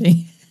for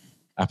pudding.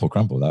 Apple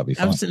crumble, that'd be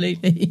fine.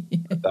 Absolutely.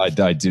 I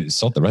do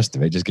sod the rest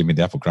of it. Just give me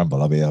the apple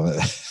crumble. I'll be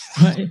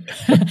right.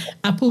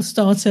 Apple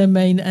starter,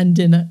 main, and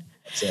dinner.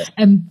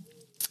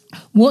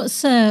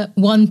 What's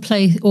one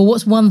place, or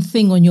what's one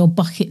thing on your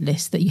bucket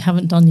list that you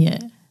haven't done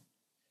yet?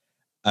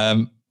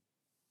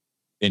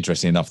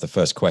 Interesting enough, the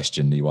first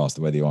question you asked,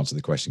 whether you answered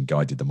the question,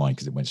 guided the mind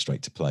because it went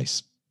straight to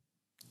place.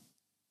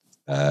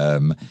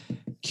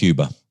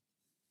 Cuba.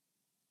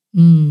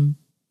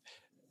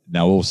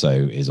 Now, also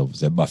is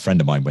obviously my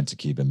friend of mine went to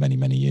Cuba many,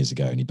 many years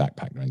ago, and he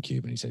backpacked around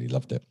Cuba, and he said he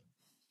loved it.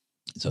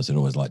 So I said,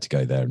 always like to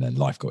go there, and then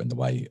life got in the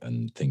way,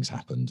 and things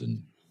happened,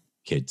 and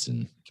kids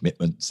and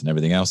commitments and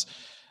everything else.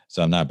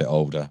 So I'm now a bit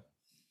older,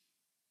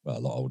 well, a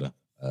lot older.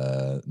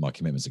 My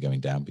commitments are going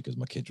down because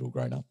my kids are all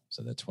grown up,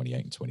 so they're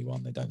 28 and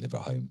 21. They don't live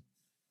at home.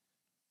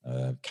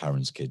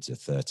 Karen's kids are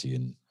 30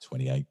 and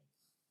 28.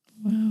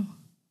 Wow.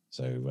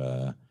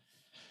 So,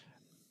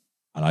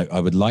 and I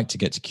would like to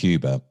get to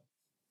Cuba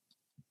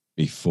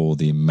before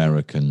the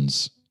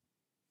Americans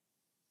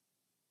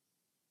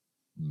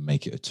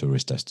make it a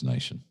tourist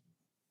destination,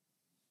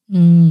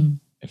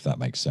 if that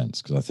makes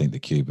sense. Because I think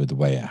that Cuba, the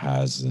way it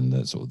has, and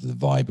the sort of the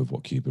vibe of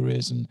what Cuba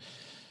is, and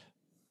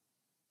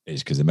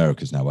it's because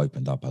America's now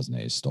opened up, hasn't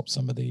it? It's stopped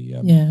some of the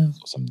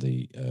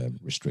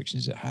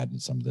restrictions it had,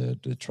 and some of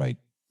the trade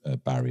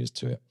barriers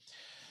to it.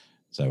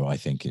 So I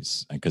think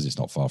it's, because it's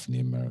not far from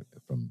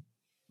from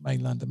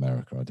mainland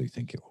America, I do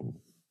think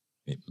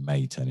it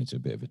may turn into a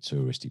bit of a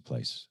touristy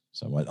place.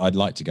 So I'd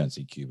like to go and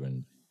see Cuba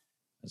and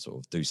sort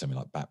of do something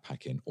like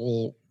backpacking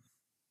or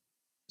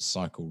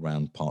cycle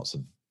around parts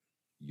of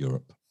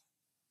Europe,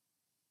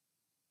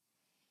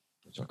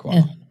 which I quite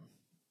like.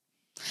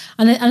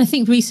 And I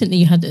think recently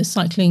you had a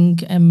cycling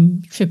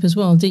trip as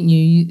well, didn't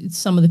you?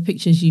 Some of the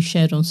pictures you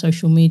shared on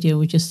social media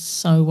were just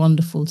so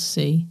wonderful to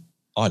see.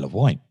 Isle of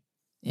Wight.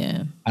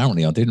 Yeah.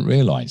 Apparently, I didn't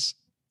realise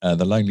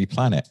the Lonely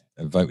Planet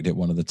voted it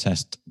one of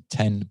the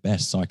 10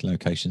 best cycling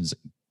locations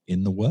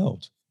in the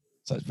world.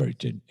 So it's very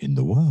in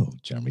the world.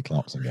 Jeremy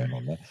Clarkson going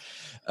on there.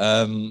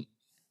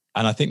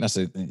 And I think that's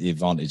the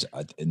advantage.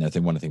 And I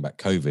think one thing about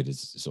COVID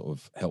is sort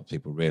of help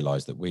people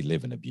realize that we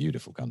live in a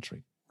beautiful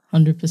country.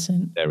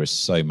 100%. There is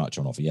so much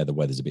on offer. Yeah, the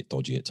weather's a bit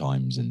dodgy at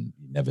times and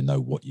you never know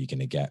what you're going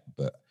to get.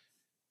 But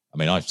I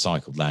mean, I've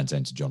cycled Land's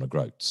End to John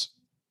O'Groats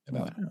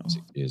about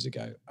 6 years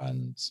ago,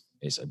 and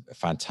it's a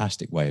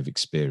fantastic way of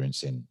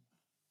experiencing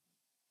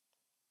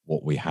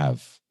what we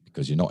have,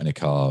 because you're not in a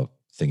car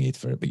thingy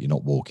for it, but you're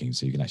not walking,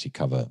 so you can actually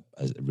cover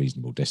a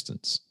reasonable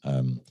distance.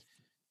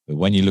 But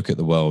when you look at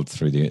the world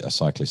through a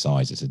cyclist's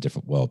eyes, it's a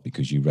different world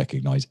because you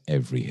recognize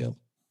every hill.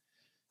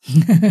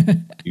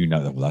 You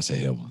know that, well, that's a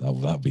hill.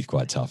 That'll be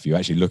quite tough. You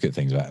actually look at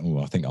things like, oh,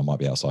 I think I might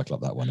be able to cycle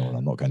up that one, or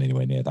I'm not going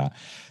anywhere near that.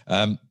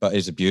 But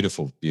it's a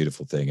beautiful,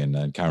 beautiful thing.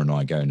 And Karen and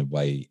I are going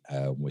away.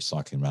 We're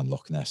cycling around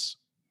Loch Ness.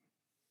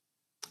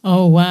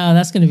 Oh, wow.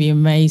 That's going to be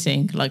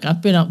amazing. Like,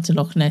 I've been up to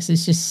Loch Ness.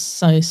 It's just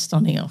so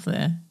stunning up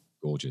there.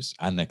 Gorgeous.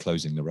 And they're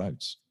closing the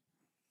roads.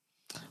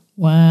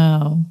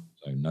 Wow.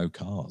 So no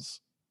cars.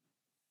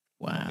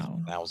 Wow.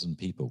 1,000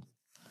 people.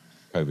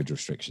 COVID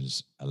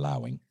restrictions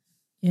allowing.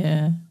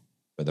 Yeah.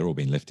 But they're all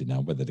being lifted now.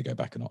 Whether they go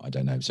back or not, I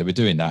don't know. So we're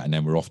doing that, and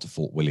then we're off to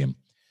Fort William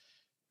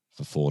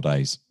for 4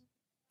 days.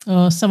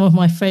 Oh, some of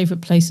my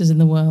favourite places in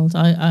the world.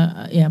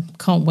 I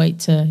can't wait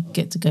to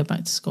get to go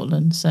back to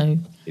Scotland. So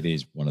it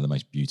is one of the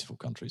most beautiful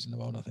countries in the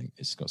world. I think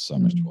it's got so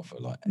much to offer.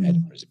 Like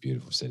Edinburgh is a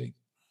beautiful city.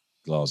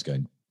 Glasgow,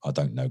 I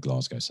don't know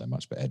Glasgow so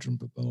much, but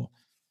Edinburgh,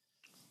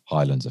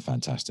 Highlands are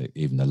fantastic.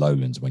 Even the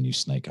lowlands, when you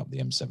snake up the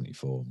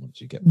M74,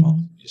 once you get past,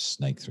 you just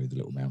snake through the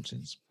little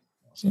mountains.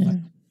 Yeah.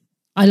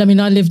 I mean,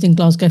 I lived in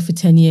Glasgow for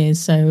 10 years,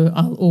 so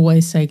I'll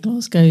always say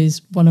Glasgow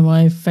is one of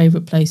my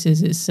favourite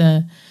places. It's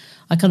I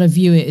kind of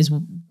view it as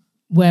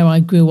where I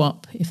grew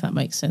up, if that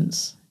makes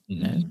sense.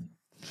 You know?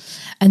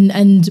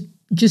 And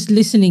just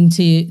listening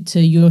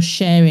to your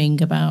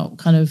sharing about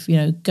kind of, you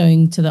know,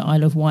 going to the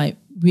Isle of Wight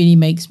really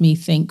makes me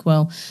think,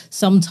 well,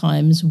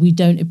 sometimes we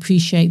don't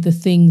appreciate the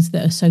things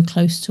that are so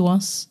close to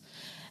us.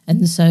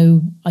 And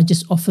so I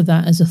just offer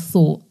that as a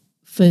thought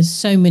for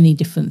so many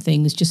different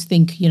things. Just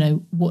think, you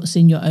know, what's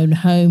in your own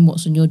home,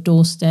 what's on your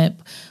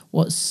doorstep,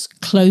 what's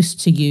close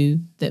to you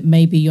that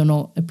maybe you're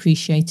not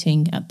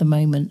appreciating at the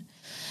moment.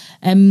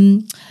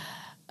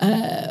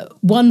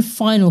 One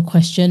final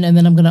question, and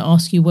then I'm going to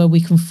ask you where we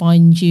can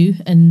find you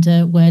and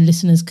where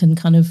listeners can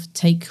kind of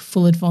take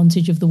full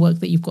advantage of the work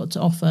that you've got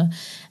to offer.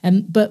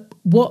 But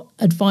what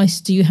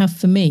advice do you have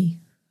for me?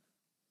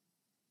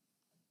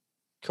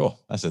 Cool.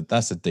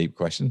 That's a deep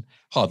question.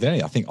 Hardly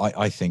any.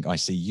 I think I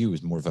see you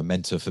as more of a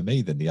mentor for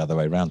me than the other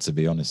way around, to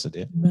be honest with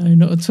you. No,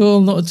 not at all.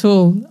 Not at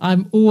all.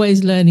 I'm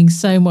always learning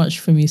so much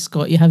from you,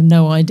 Scott. You have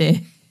no idea.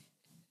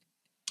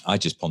 I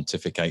just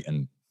pontificate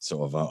and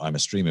sort of I'm a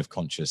stream of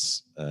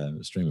consciousness.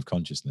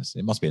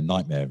 It must be a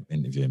nightmare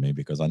interviewing me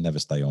because I never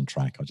stay on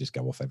track. I just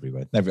go off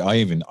everywhere. I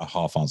even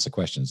half answer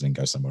questions and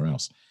go somewhere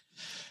else,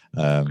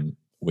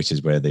 which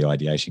is where the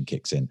ideation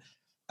kicks in.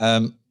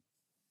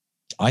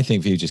 I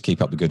think for you, just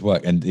keep up the good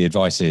work. And the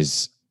advice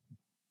is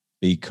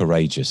be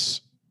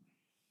courageous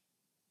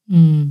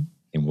in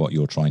what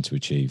you're trying to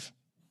achieve.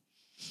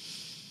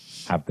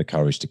 Have the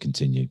courage to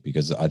continue,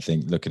 because I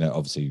think looking at,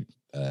 obviously,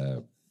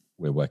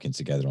 we're working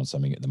together on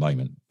something at the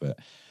moment, but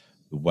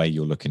the way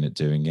you're looking at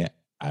doing it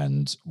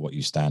and what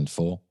you stand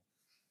for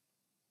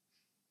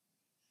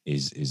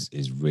is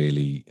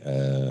really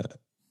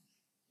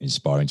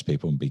inspiring to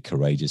people, and be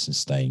courageous and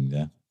staying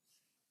there.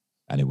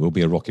 And it will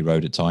be a rocky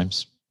road at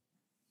times,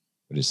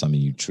 but it's something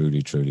you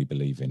truly, truly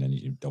believe in. And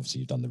you've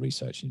done the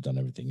research and you've done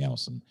everything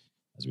else. And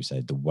as we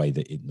said, the way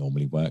that it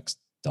normally works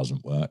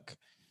doesn't work.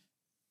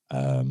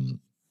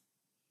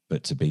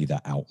 But to be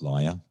that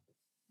outlier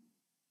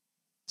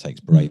takes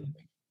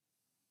bravery.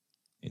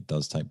 It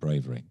does take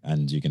bravery.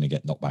 And you're going to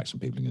get knockbacks from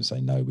people who are going to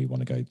say, no, we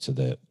want to go to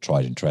the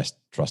tried and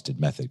trusted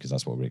method because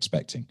that's what we're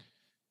expecting.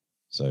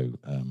 So,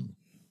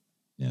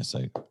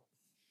 so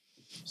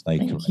stay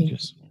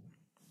courageous.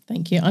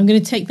 Thank you. I'm going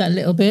to take that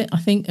little bit, I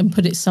think, and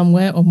put it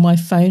somewhere on my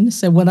phone.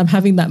 So when I'm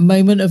having that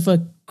moment of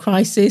a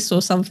crisis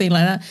or something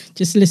like that,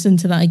 just listen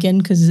to that again,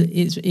 because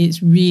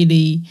it's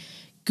really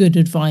good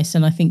advice.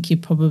 And I think you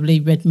probably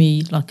read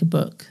me like a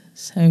book.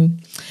 So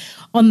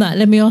on that,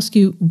 let me ask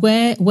you,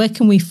 where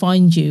can we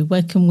find you?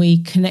 Where can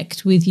we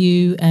connect with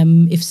you?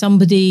 If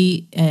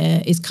somebody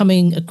is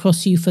coming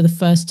across you for the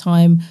first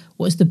time,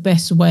 what is the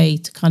best way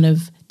to kind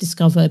of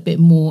discover a bit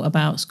more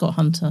about Scott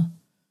Hunter?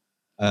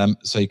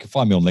 So you can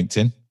find me on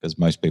LinkedIn, because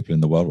most people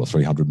in the world, or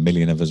 300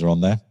 million of us, are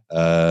on there.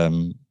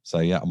 So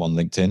yeah, I'm on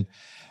LinkedIn,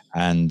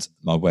 and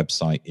my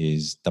website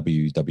is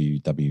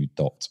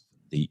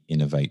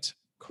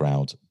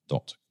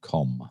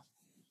www.theinnovatecrowd.com.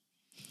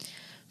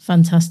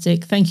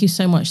 Fantastic. Thank you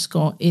so much,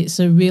 Scott. It's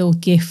a real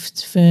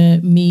gift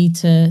for me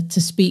to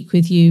speak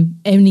with you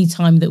any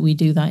time that we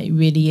do that. It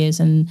really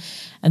is. And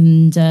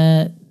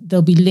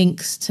there'll be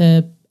links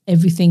to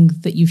everything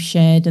that you've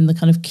shared and the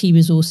kind of key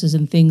resources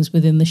and things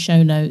within the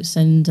show notes.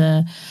 And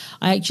I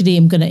actually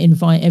am going to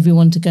invite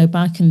everyone to go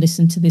back and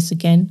listen to this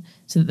again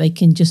so that they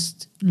can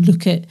just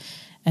look at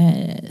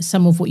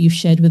some of what you've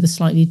shared with a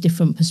slightly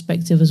different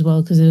perspective as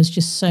well, because there was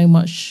just so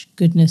much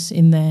goodness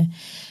in there.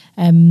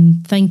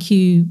 Thank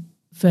you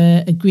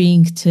for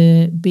agreeing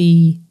to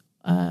be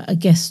a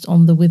guest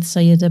on the With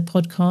Saiyyidah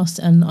podcast,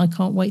 and I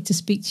can't wait to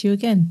speak to you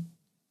again.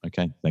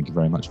 Okay, thank you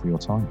very much for your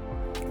time.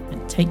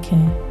 Take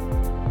care.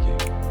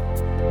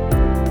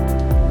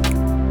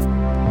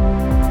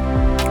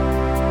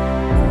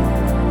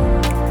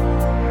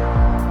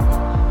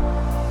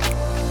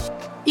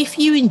 If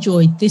you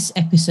enjoyed this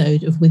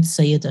episode of With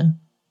Saiyyidah,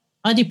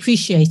 I'd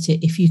appreciate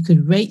it if you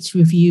could rate,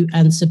 review,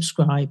 and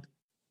subscribe.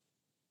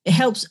 It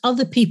helps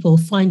other people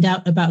find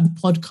out about the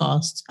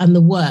podcast and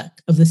the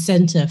work of the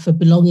Centre for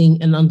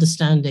Belonging and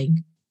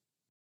Understanding.